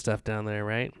prepper type stuff down there,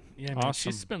 right? Yeah, man,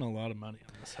 Awesome. she spent a lot of money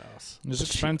on this house. It's She-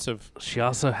 expensive. She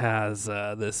also has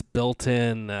this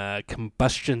built-in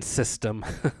combustion system,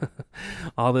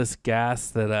 all this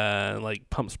gas that like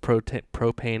pumps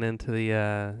propane into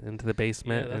the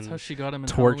basement, Yeah, that's and how she got him in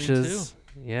Halloween too. torches.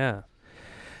 Yeah,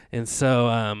 and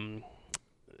so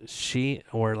she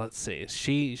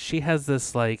has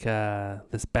this like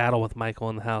this battle with Michael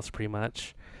in the house, pretty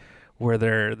much, where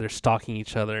they're stalking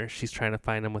each other. She's trying to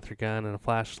find him with her gun and a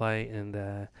flashlight, and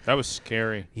That was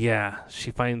scary. yeah,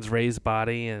 she finds Ray's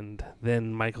body, and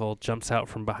then Michael jumps out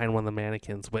from behind one of the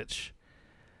mannequins, which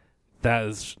that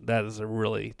is a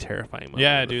really terrifying moment.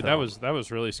 Yeah, of the dude, film. that was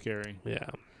really scary. Yeah.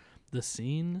 The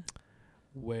scene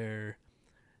where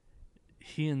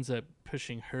he ends up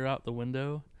pushing her out the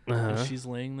window Uh-huh. and she's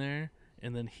laying there,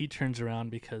 and then he turns around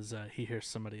because he hears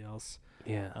somebody else,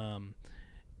 Yeah.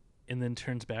 and then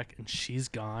turns back and she's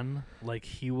gone like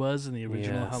he was in the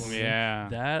original Yes. Halloween. Yeah.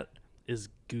 That is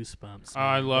goosebumps. Oh,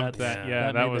 I man. loved That's- that. yeah,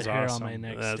 Yeah, that made was the hair awesome. on my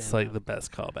neck That's stand like up. the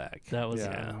best callback. That was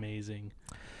Yeah. amazing.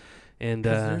 And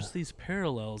Because there's these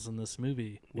parallels in this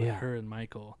movie with Yeah. her and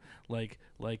Michael. Like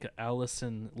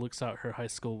Allison looks out her high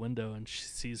school window and she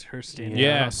sees her standing across the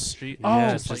Yes. street.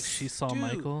 Oh, just like just- she saw dude.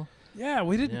 Michael. Yeah,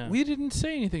 we didn't Yeah. we didn't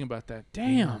say anything about that.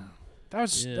 Damn. That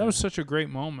was such a great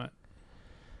moment.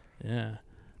 Yeah.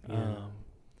 Yeah.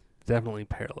 Definitely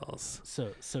parallels.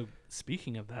 So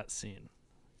speaking of that scene,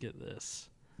 get this.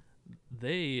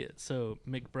 So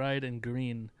McBride and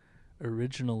Green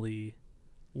originally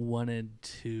wanted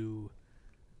to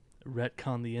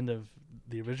retcon the end of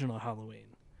the original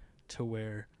Halloween to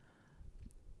where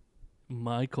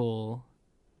Michael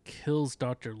kills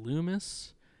Dr.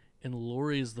 Loomis and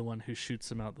Laurie's the one who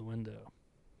shoots him out the window.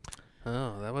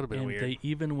 Oh, that would have been And weird. they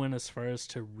even went as far as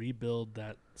to rebuild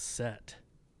that set.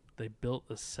 They built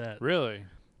the set Really?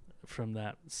 from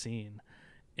that scene,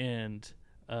 and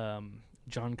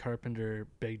John Carpenter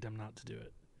begged him not to do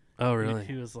it. Oh, He- really?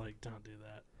 He was like, "Don't do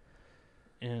that."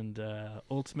 And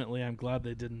ultimately, I'm glad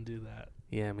they didn't do that.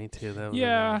 Yeah, me too. That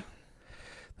Yeah.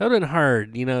 that would have been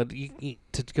hard.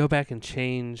 To go back and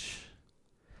change.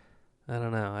 I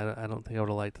don't know. I don't think I would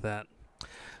have liked that.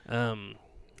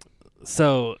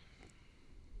 So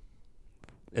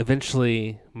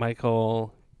eventually,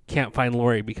 Michael can't find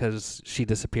Laurie because she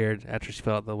disappeared after she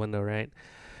fell out the window, right?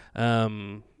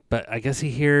 But I guess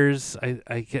he hears. I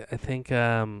think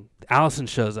Allison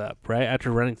shows up right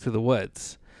after running through the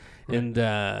woods, Right.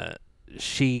 and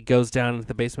she goes down into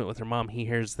the basement with her mom. He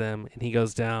hears them, and he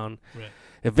goes down. Right.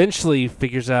 Eventually,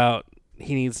 figures out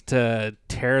he needs to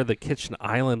tear the kitchen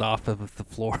island off of the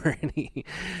floor, and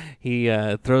he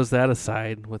throws that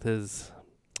aside with his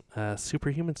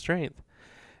superhuman strength,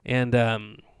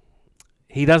 and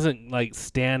he doesn't like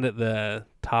stand at the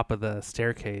top of the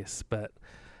staircase, but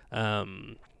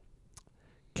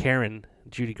Karen,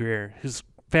 Judy Greer, who's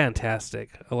fantastic.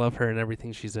 I love her and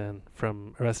everything she's in,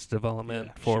 from Arrested Development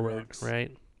Yeah, she forward, rocks.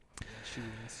 right? Yeah, she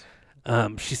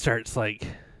is. She starts like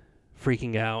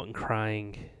freaking out and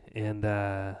crying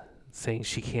and saying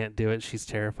she can't do it. She's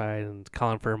terrified and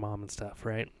calling for her mom and stuff,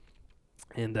 right?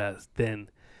 And then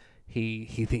he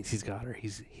thinks he's got her.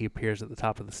 He appears at the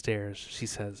top of the stairs. She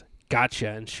says, "Gotcha,"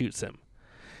 and shoots him.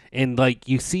 And like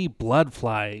you see blood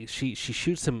fly. She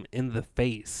shoots him in the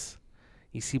face.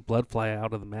 You see blood fly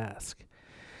out of the mask.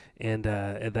 And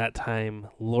at that time,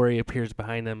 Laurie appears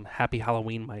behind him, "Happy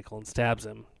Halloween, Michael," and stabs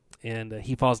him. And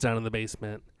he falls down in the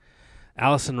basement.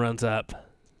 Allison runs up.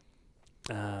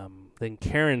 Then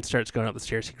Karen starts going up the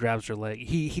stairs. He grabs her leg.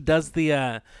 He does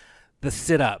the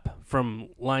sit up from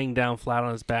lying down flat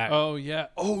on his back Oh yeah.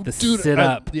 Oh, The dude. sit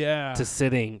up Yeah. to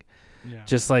sitting, Yeah.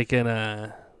 just like in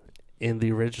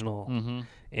the original, Mm-hmm.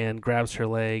 and grabs her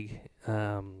leg.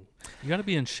 You got to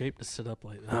be in shape to sit up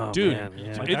like that. Oh, Dude, man,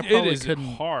 yeah. Like, It, I it probably is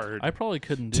couldn't- hard I probably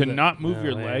couldn't do to that. not move No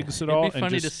your way. legs at It'd all. be funny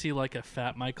and to just, see like a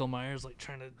fat Michael Myers like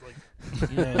trying to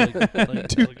like, you know,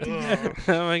 like, ugh.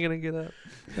 How am I gonna get up?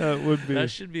 That would be.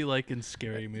 That should be like in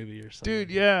Scary Movie or something.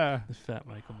 Dude, yeah. The fat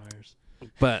Michael Myers.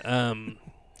 But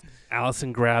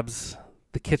Allison grabs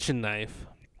the kitchen knife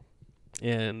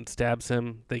and stabs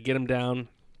him. They get him down,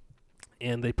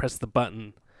 and they press the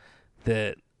button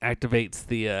that activates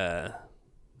the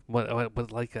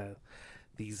what like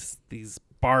these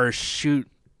bars shoot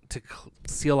to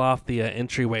seal off the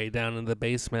entryway down in the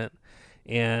basement,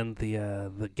 and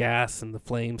the gas and the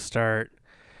flames start,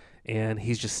 and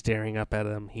he's just staring up at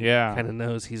him. He Yeah. kind of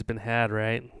knows he's been had,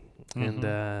 right? Mhm.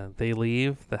 And they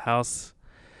leave. The house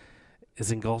is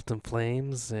engulfed in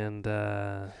flames, and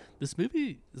This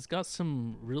movie has got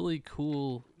some really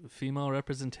cool female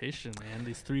representation, man.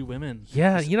 These three women.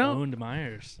 Yeah, just you know- owned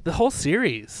Myers. the whole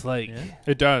series, like Yeah.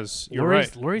 It does. You're Laurie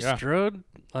right. Yeah. Strode,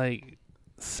 like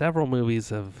several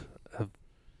movies of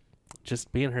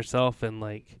just being herself and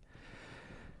like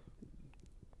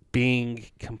being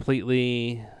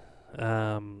completely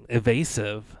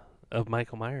evasive of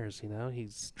Michael Myers. You know,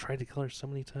 he's tried to kill her so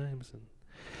many times, and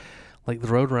like the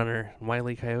Roadrunner, Wile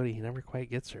E. Coyote, he never quite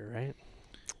gets her, right?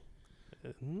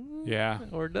 Yeah.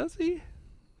 Or does he?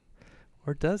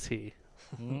 Or does he?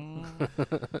 We'll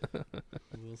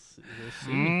see.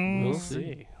 Mm. We'll We'll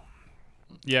see.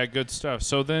 Yeah, good stuff.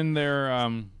 So then their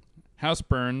house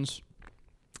burns.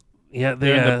 Yeah,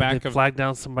 They're in the back they of- flag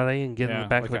down somebody and get in Yeah, the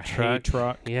back like of a a hay truck.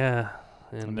 truck. Yeah,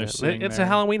 And they're it- sitting it's there. a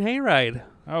Halloween hayride.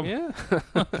 Oh, Yeah,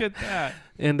 look at that.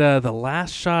 and the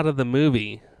last shot of the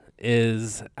movie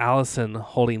is Allison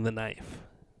holding the knife.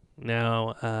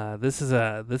 Now, this is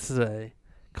a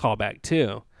callback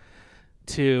too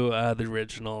to the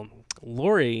original.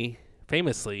 Laurie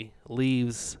famously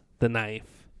leaves the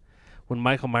knife when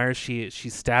Michael Myers she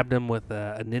stabbed him with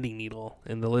a knitting needle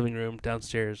in the living room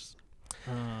downstairs.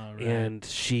 Right. And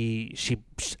she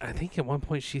I think at one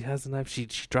point she has the knife. She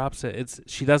drops it.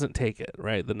 She doesn't take it.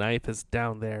 Right, the knife is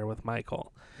down there with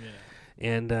Michael, Yeah.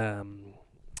 and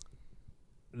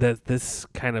that this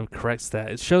kind of corrects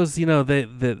that. It shows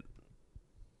that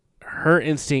her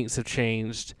instincts have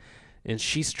changed, and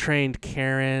she's trained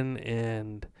Karen,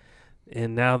 and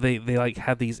now they like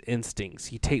have these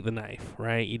instincts. You take the knife,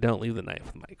 right? You don't leave the knife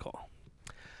with Michael.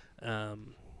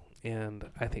 And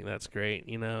I think that's great.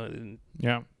 And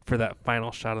Yeah. for that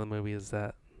final shot of the movie is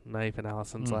that knife in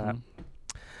Allison's lap.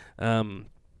 One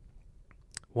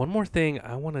more thing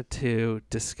I wanted to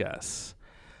discuss.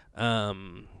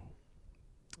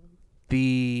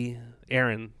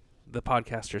 Aaron, the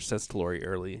podcaster, says to Laurie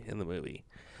early in the movie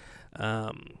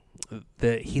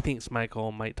that he thinks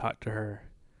Michael might talk to her.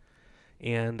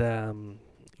 And,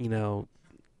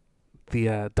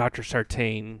 the Dr.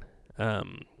 Sartain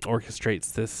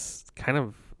orchestrates this kind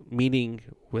of meeting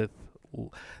with...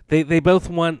 They both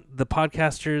want... The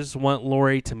podcasters want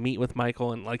Laurie to meet with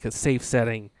Michael in like a safe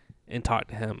setting and talk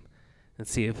to him and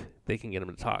see if they can get him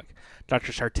to talk.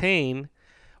 Dr. Sartain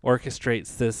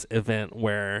orchestrates this event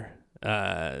where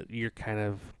you're kind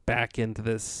of back into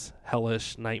this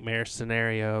hellish nightmare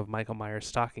scenario of Michael Myers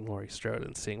stalking Laurie Strode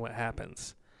and seeing what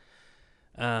happens.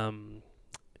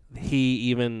 He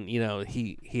even,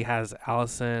 he has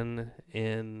Allison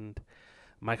and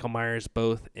Michael Myers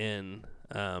both in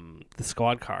the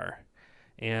squad car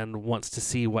and wants to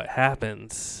see what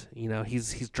happens.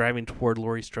 He's driving toward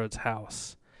Laurie Strode's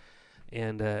house,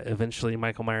 and eventually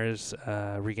Michael Myers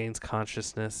regains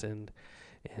consciousness and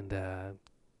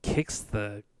kicks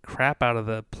the crap out of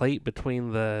the plate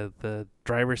between the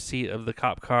driver's seat of the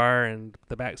cop car and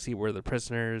the back seat where the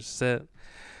prisoners sit,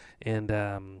 and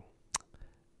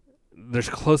they're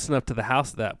close enough to the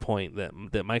house at that point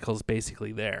that Michael's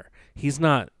basically there. He's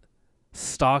not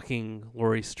stalking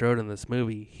Laurie Strode in this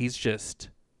movie. He's just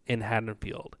in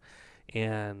Haddonfield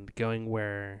and going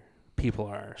where people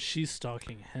are. She's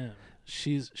stalking him.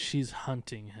 She's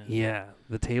hunting him. Yeah,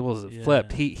 the tables have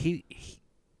flipped. He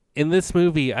in this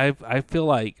movie, I feel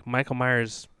like Michael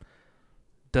Myers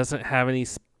doesn't have any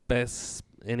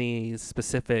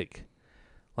specific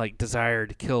like desire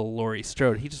to kill Laurie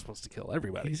Strode. He just wants to kill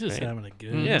everybody. He's just right? having a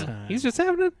good time. He's just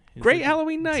having a He's great like,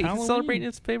 Halloween night. Halloween. He's celebrating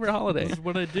his favorite holiday. This is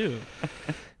what I do.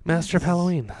 Master of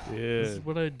Halloween. This is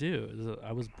what I do.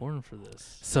 I was born for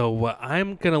this. So what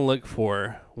I'm going to look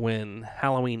for when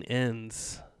Halloween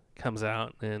Ends comes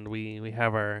out and we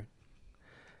have our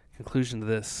conclusion to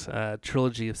this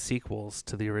trilogy of sequels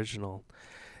to the original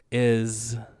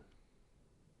is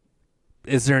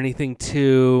there anything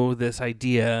to this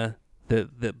idea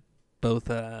that both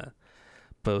the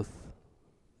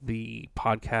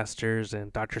podcasters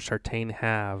and Dr. Sartain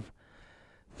have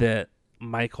that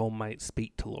Michael might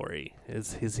speak to Laurie?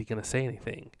 Is he going to say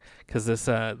anything? Because this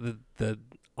the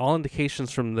all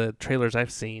indications from the trailers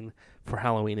I've seen for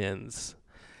Halloween Ends,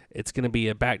 it's going to be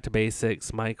a back to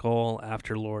basics Michael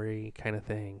after Laurie kind of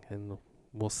thing, and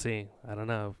we'll see. I don't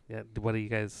know. Yeah, what do you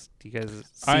guys see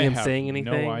him saying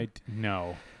anything?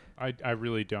 No, I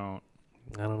really don't.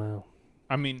 I don't know.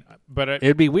 I mean, but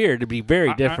It'd be weird. It'd be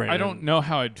very different. I don't know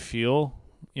how I'd feel.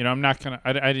 You know, I'm not gonna.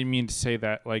 I didn't mean to say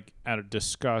that like out of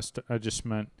disgust. I just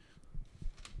meant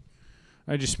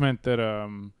that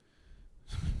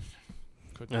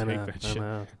couldn't take that shit.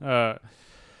 know.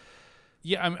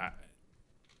 Yeah,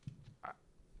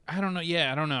 I don't know.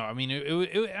 Yeah, I don't know. I mean,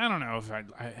 I don't know if I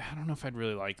don't know if I'd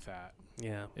really like that.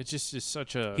 Yeah. It just is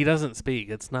such a. He doesn't speak.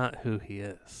 It's not who he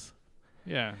is.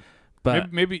 Yeah.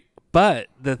 But maybe. But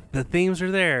the themes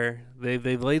are there.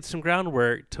 They've laid some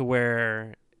groundwork to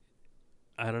where,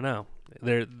 I don't know.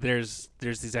 There's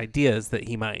these ideas that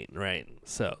he might, right?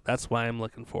 So that's why I'm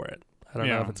looking for it. I don't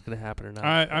know if it's going to happen or not.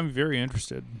 I'm very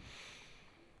interested.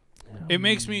 It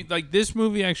makes me like this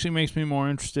movie actually makes me more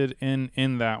interested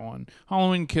in that one.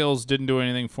 Halloween Kills didn't do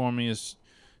anything for me as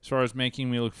far as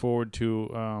making me look forward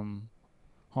to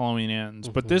Halloween Ends,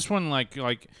 but this one like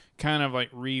kind of like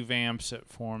revamps it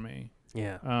for me.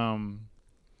 Yeah.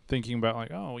 Thinking about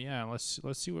like, oh yeah, let's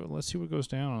see what goes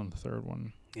down on the third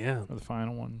one. Yeah. Or the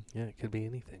final one. Yeah, it could be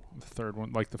anything. The third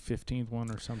one, like the 15th one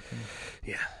or something.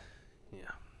 Yeah.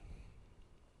 Yeah.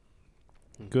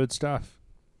 Good stuff.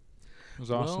 It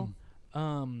was awesome.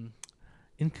 Well,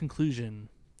 in conclusion,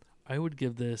 I would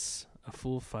give this a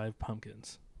full 5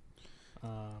 pumpkins.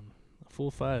 A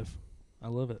full 5. I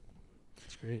love it.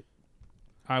 It's great.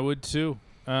 I would too.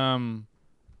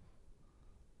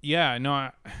 Yeah, no,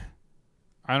 I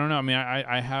don't know. I mean,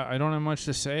 I don't have much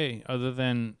to say other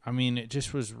than, I mean, it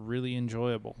just was really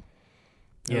enjoyable.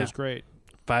 It was great.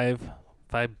 5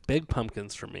 big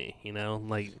pumpkins for me, you know,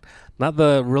 like not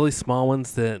the really small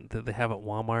ones that they have at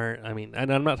Walmart. I mean,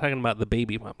 and I'm not talking about the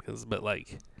baby pumpkins, but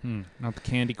like not the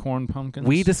candy corn pumpkins.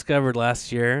 We discovered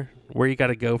last year where you got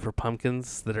to go for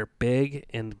pumpkins that are big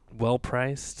and well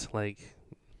priced, like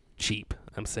cheap.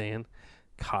 I'm saying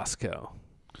Costco.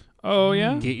 Oh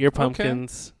yeah, get your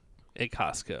pumpkins at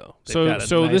Costco. So nice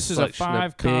this is a selection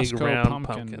of 5 big, Costco round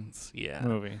pumpkins. Yeah,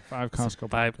 movie. 5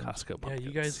 Costco. 5 pumpkins. Costco pumpkins. Yeah,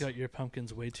 you guys got your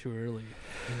pumpkins way too early.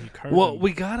 And you carved Well, them.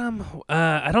 we got them.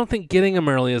 I don't think getting them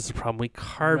early is the problem. We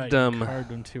carved them. Carved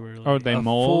them too early. Oh, they a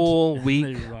mold? full week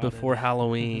They rotted. before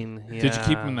Halloween. Yeah. Did you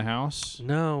keep them in the house?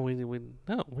 No, we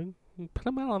put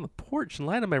them out on the porch and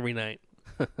light them every night.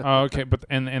 Oh, okay, but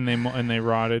and they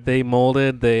rotted. They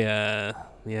molded. They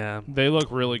They look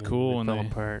really cool when fell they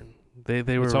apart.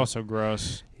 They were. It's also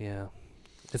gross. Yeah,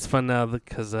 it's fun now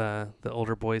because the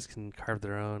older boys can carve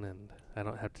their own, and I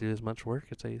don't have to do as much work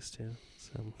as I used to.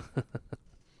 So,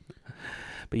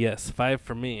 but yes, 5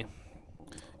 for me.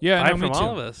 Yeah, 5 no, from me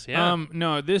all too. of us. Yeah.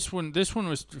 No, this one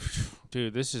was,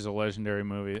 dude. This is a legendary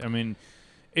movie. I mean,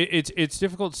 it's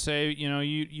difficult to say. You know,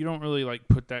 you don't really like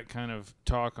put that kind of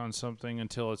talk on something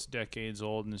until it's decades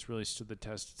old and it's really stood the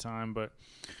test of time. But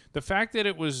the fact that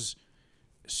it was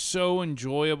so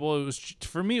enjoyable, it was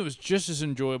for me. It was just as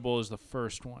enjoyable as the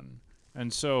first one,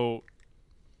 and so.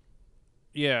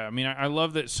 Yeah, I mean, I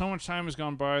love that so much time has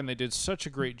gone by, and they did such a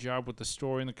great job with the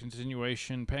story and the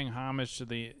continuation, paying homage to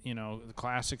the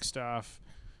classic stuff.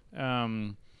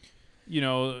 The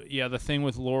thing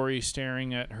with Laurie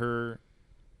staring at her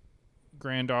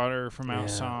granddaughter from Yeah.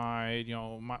 outside. You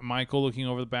know, Michael looking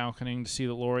over the balcony to see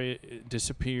that Lori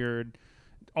disappeared.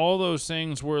 All those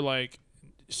things were like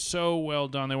so well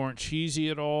done. They weren't cheesy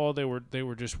at all. They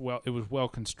were just well. It was well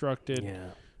constructed.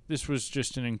 Yeah. This was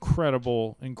just an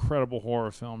incredible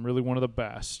horror film. Really one of the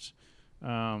best.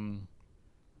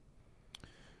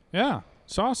 Yeah,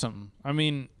 it's awesome. I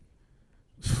mean,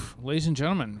 ladies and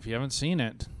gentlemen, if you haven't seen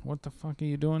it, what the fuck are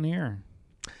you doing here?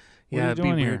 What are Yeah, you it'd be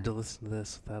doing weird here? to listen to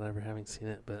this without ever having seen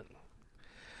it, but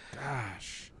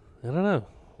Gosh, I don't know.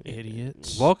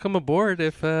 idiots. Welcome aboard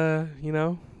if, you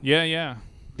know, Yeah.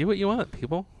 do what you want,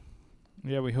 people.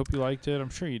 Yeah, we hope you liked it. I'm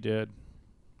sure you did.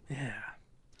 Yeah.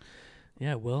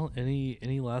 Yeah. Well,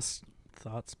 any last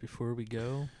thoughts before we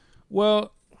go?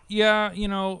 Well, yeah,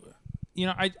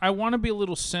 I want to be a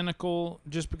little cynical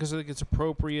just because I think it's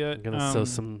appropriate. I'm gonna sow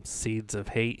some seeds of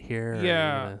hate here. or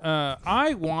Yeah, gonna-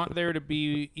 I want there to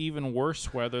be even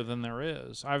worse weather than there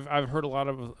is. I've heard a lot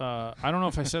of. I don't know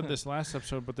if I said this last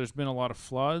episode, but there's been a lot of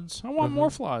floods. I want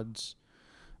more floods.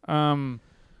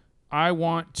 I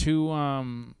want to.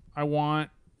 I want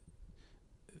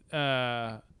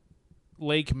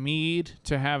Lake Mead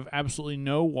to have absolutely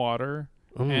no water,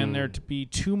 and there to be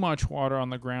too much water on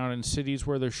the ground in cities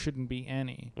where there shouldn't be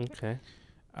any. Okay.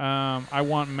 I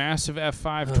want massive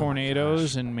F5 Oh,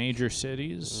 tornadoes gosh. in major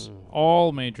cities,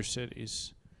 all major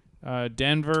cities,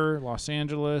 Denver, Los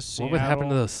Angeles, Seattle. What would happen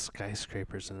to those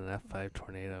skyscrapers in an F5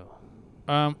 tornado?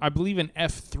 I believe an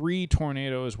F3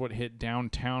 tornado is what hit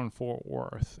downtown Fort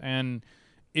Worth, and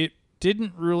it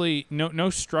didn't really. No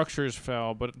structures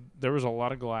fell, but there was a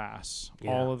lot of glass.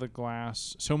 Yeah. All of the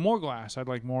glass. So more glass. I'd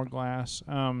like more glass.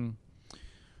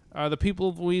 The people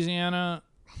of Louisiana.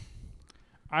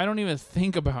 I don't even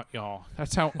think about y'all.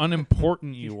 That's how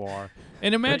unimportant you are.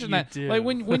 And imagine you that. do. Like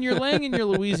when you're laying in your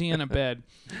Louisiana bed,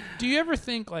 do you ever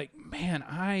think like, man,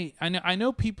 I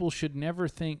know people should never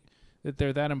think that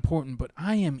they're that important, but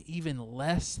I am even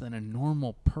less than a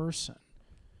normal person.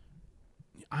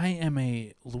 I am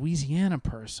a Louisiana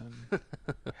person.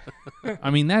 I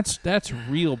mean, that's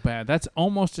real bad. That's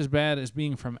almost as bad as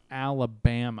being from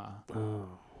Alabama,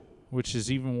 which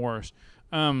is even worse.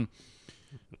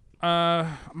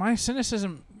 My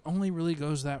cynicism only really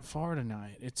goes that far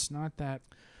tonight. It's not that.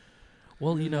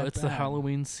 Well, really that it's the bad.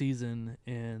 Halloween season,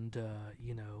 and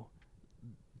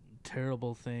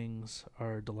terrible things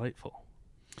are delightful.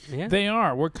 Yeah. They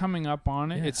are. We're coming up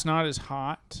on it. Yeah. It's not as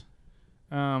hot.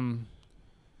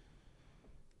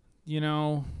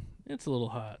 It's a little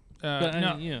hot. But,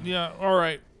 I mean, yeah. All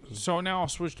right. So now I'll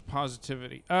switch to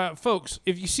positivity, folks.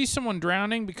 If you see someone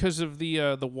drowning because of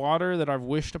the water that I've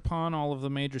wished upon all of the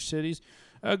major cities,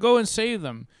 go and save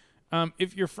them.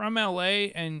 If you're from LA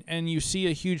and you see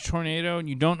a huge tornado and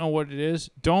you don't know what it is,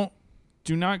 do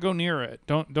not go near it.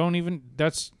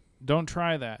 Don't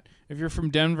try that. If you're from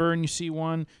Denver and you see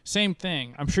one, same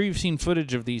thing. I'm sure you've seen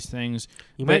footage of these things.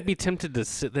 You but- might be tempted to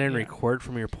sit there and Yeah. record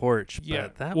from your porch, Yeah.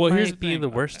 but that Well, might here's the be thing. the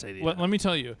worst idea. Let me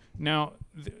tell you. Now,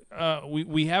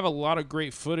 we have a lot of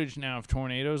great footage now of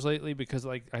tornadoes lately because,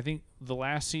 like, I think the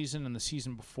last season and the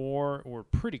season before were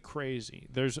pretty crazy.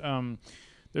 There's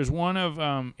one of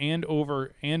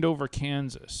Andover,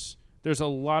 Kansas. There's a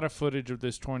lot of footage of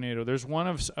this tornado. There's one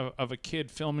of a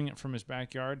kid filming it from his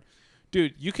backyard.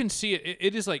 Dude, you can see it.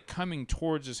 It is like coming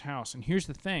towards his house. And here's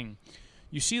the thing.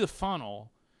 You see the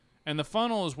funnel, and the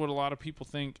funnel is what a lot of people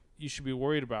think you should be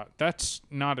worried about. That's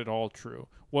not at all true.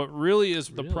 What really is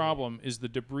the problem is the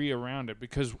debris around it,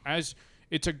 because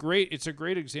it's a great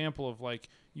example of, like,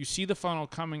 you see the funnel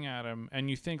coming at him and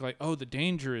you think like, oh, the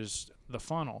danger is the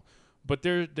funnel. But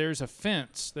there's a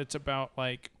fence that's about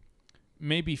like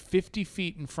maybe 50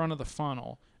 feet in front of the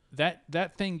funnel.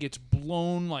 That thing gets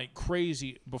blown like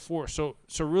crazy before. So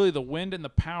really the wind and the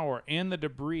power and the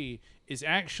debris is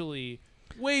actually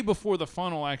way before the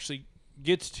funnel actually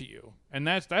gets to you. And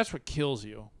that's what kills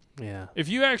you. yeah. If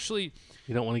you actually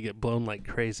You don't want to get blown like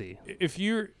crazy. if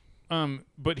you're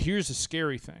but here's the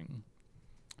scary thing.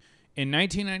 In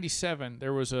 1997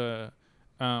 there was a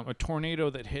tornado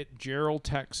that hit Gerald,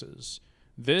 Texas.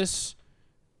 This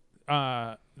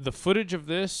the footage of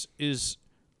this is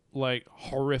like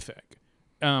horrific.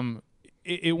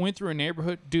 It went through a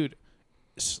neighborhood, dude.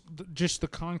 Just the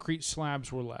concrete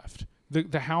slabs were left.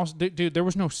 The house, dude. There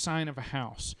was no sign of a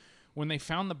house. When they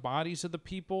found the bodies of the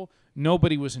people,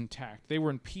 nobody was intact. They were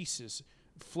in pieces.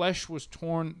 Flesh was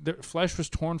torn. The flesh was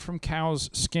torn from cows'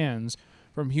 skins,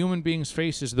 from human beings'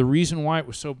 faces. The reason why it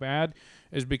was so bad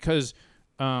is because,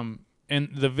 and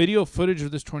the video footage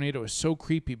of this tornado is so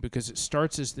creepy because it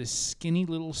starts as this skinny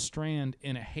little strand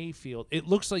in a hayfield. It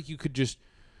looks like you could just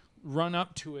run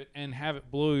up to it and have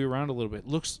it blow you around a little bit. It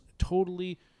looks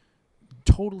totally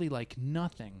totally like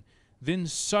nothing. Then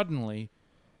suddenly,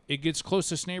 it gets close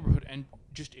to this neighborhood and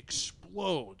just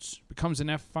explodes, becomes an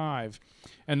F5.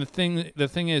 And the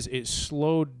thing is, it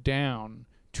slowed down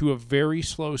to a very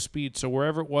slow speed. So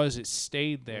wherever it was, it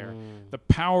stayed there. The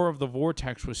power of the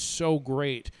vortex was so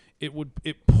great.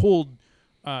 It pulled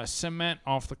cement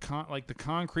off the the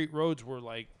concrete roads were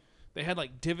like, they had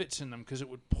like divots in them because it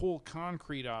would pull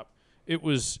concrete up. It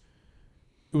was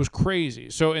crazy.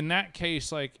 So in that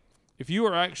case, like, if you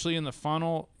are actually in the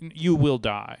funnel, you will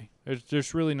die.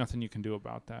 There's really nothing you can do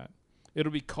about that.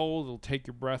 It'll be cold. It'll take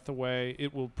your breath away.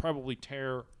 It will probably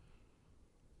tear.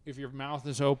 If your mouth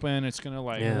is open, it's gonna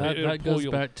like. Yeah. That goes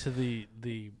back to the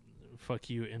fuck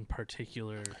you in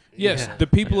particular. Yes, Yeah. the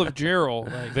people of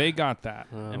Gerald, they got that.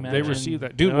 They Imagine- received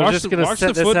that. Dude, I'm watch just the gonna watch set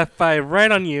the this foot. F5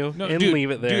 right on you No, and dude,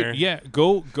 leave it there. Dude, yeah,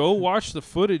 go watch the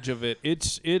footage of it.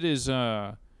 It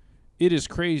is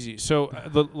crazy. So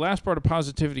the last part of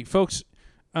positivity, folks,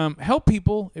 help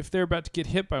people if they're about to get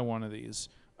hit by one of these.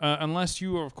 Unless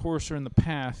you, of course, are in the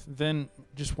path, then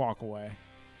just walk away.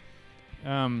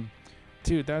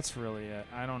 Dude, that's really it.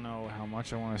 I don't know how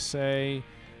much I want to say.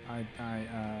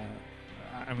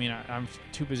 I mean, I'm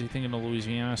too busy thinking of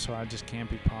Louisiana, so I just can't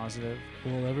be positive.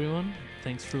 Well, everyone,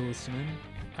 thanks for listening.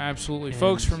 Absolutely. And-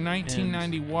 Folks, from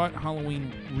 1990 what?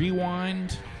 Halloween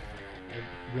Rewind.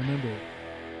 Remember,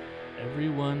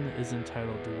 everyone is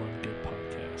entitled to one good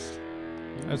podcast.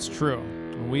 That's true.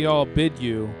 We all bid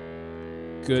you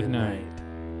good night.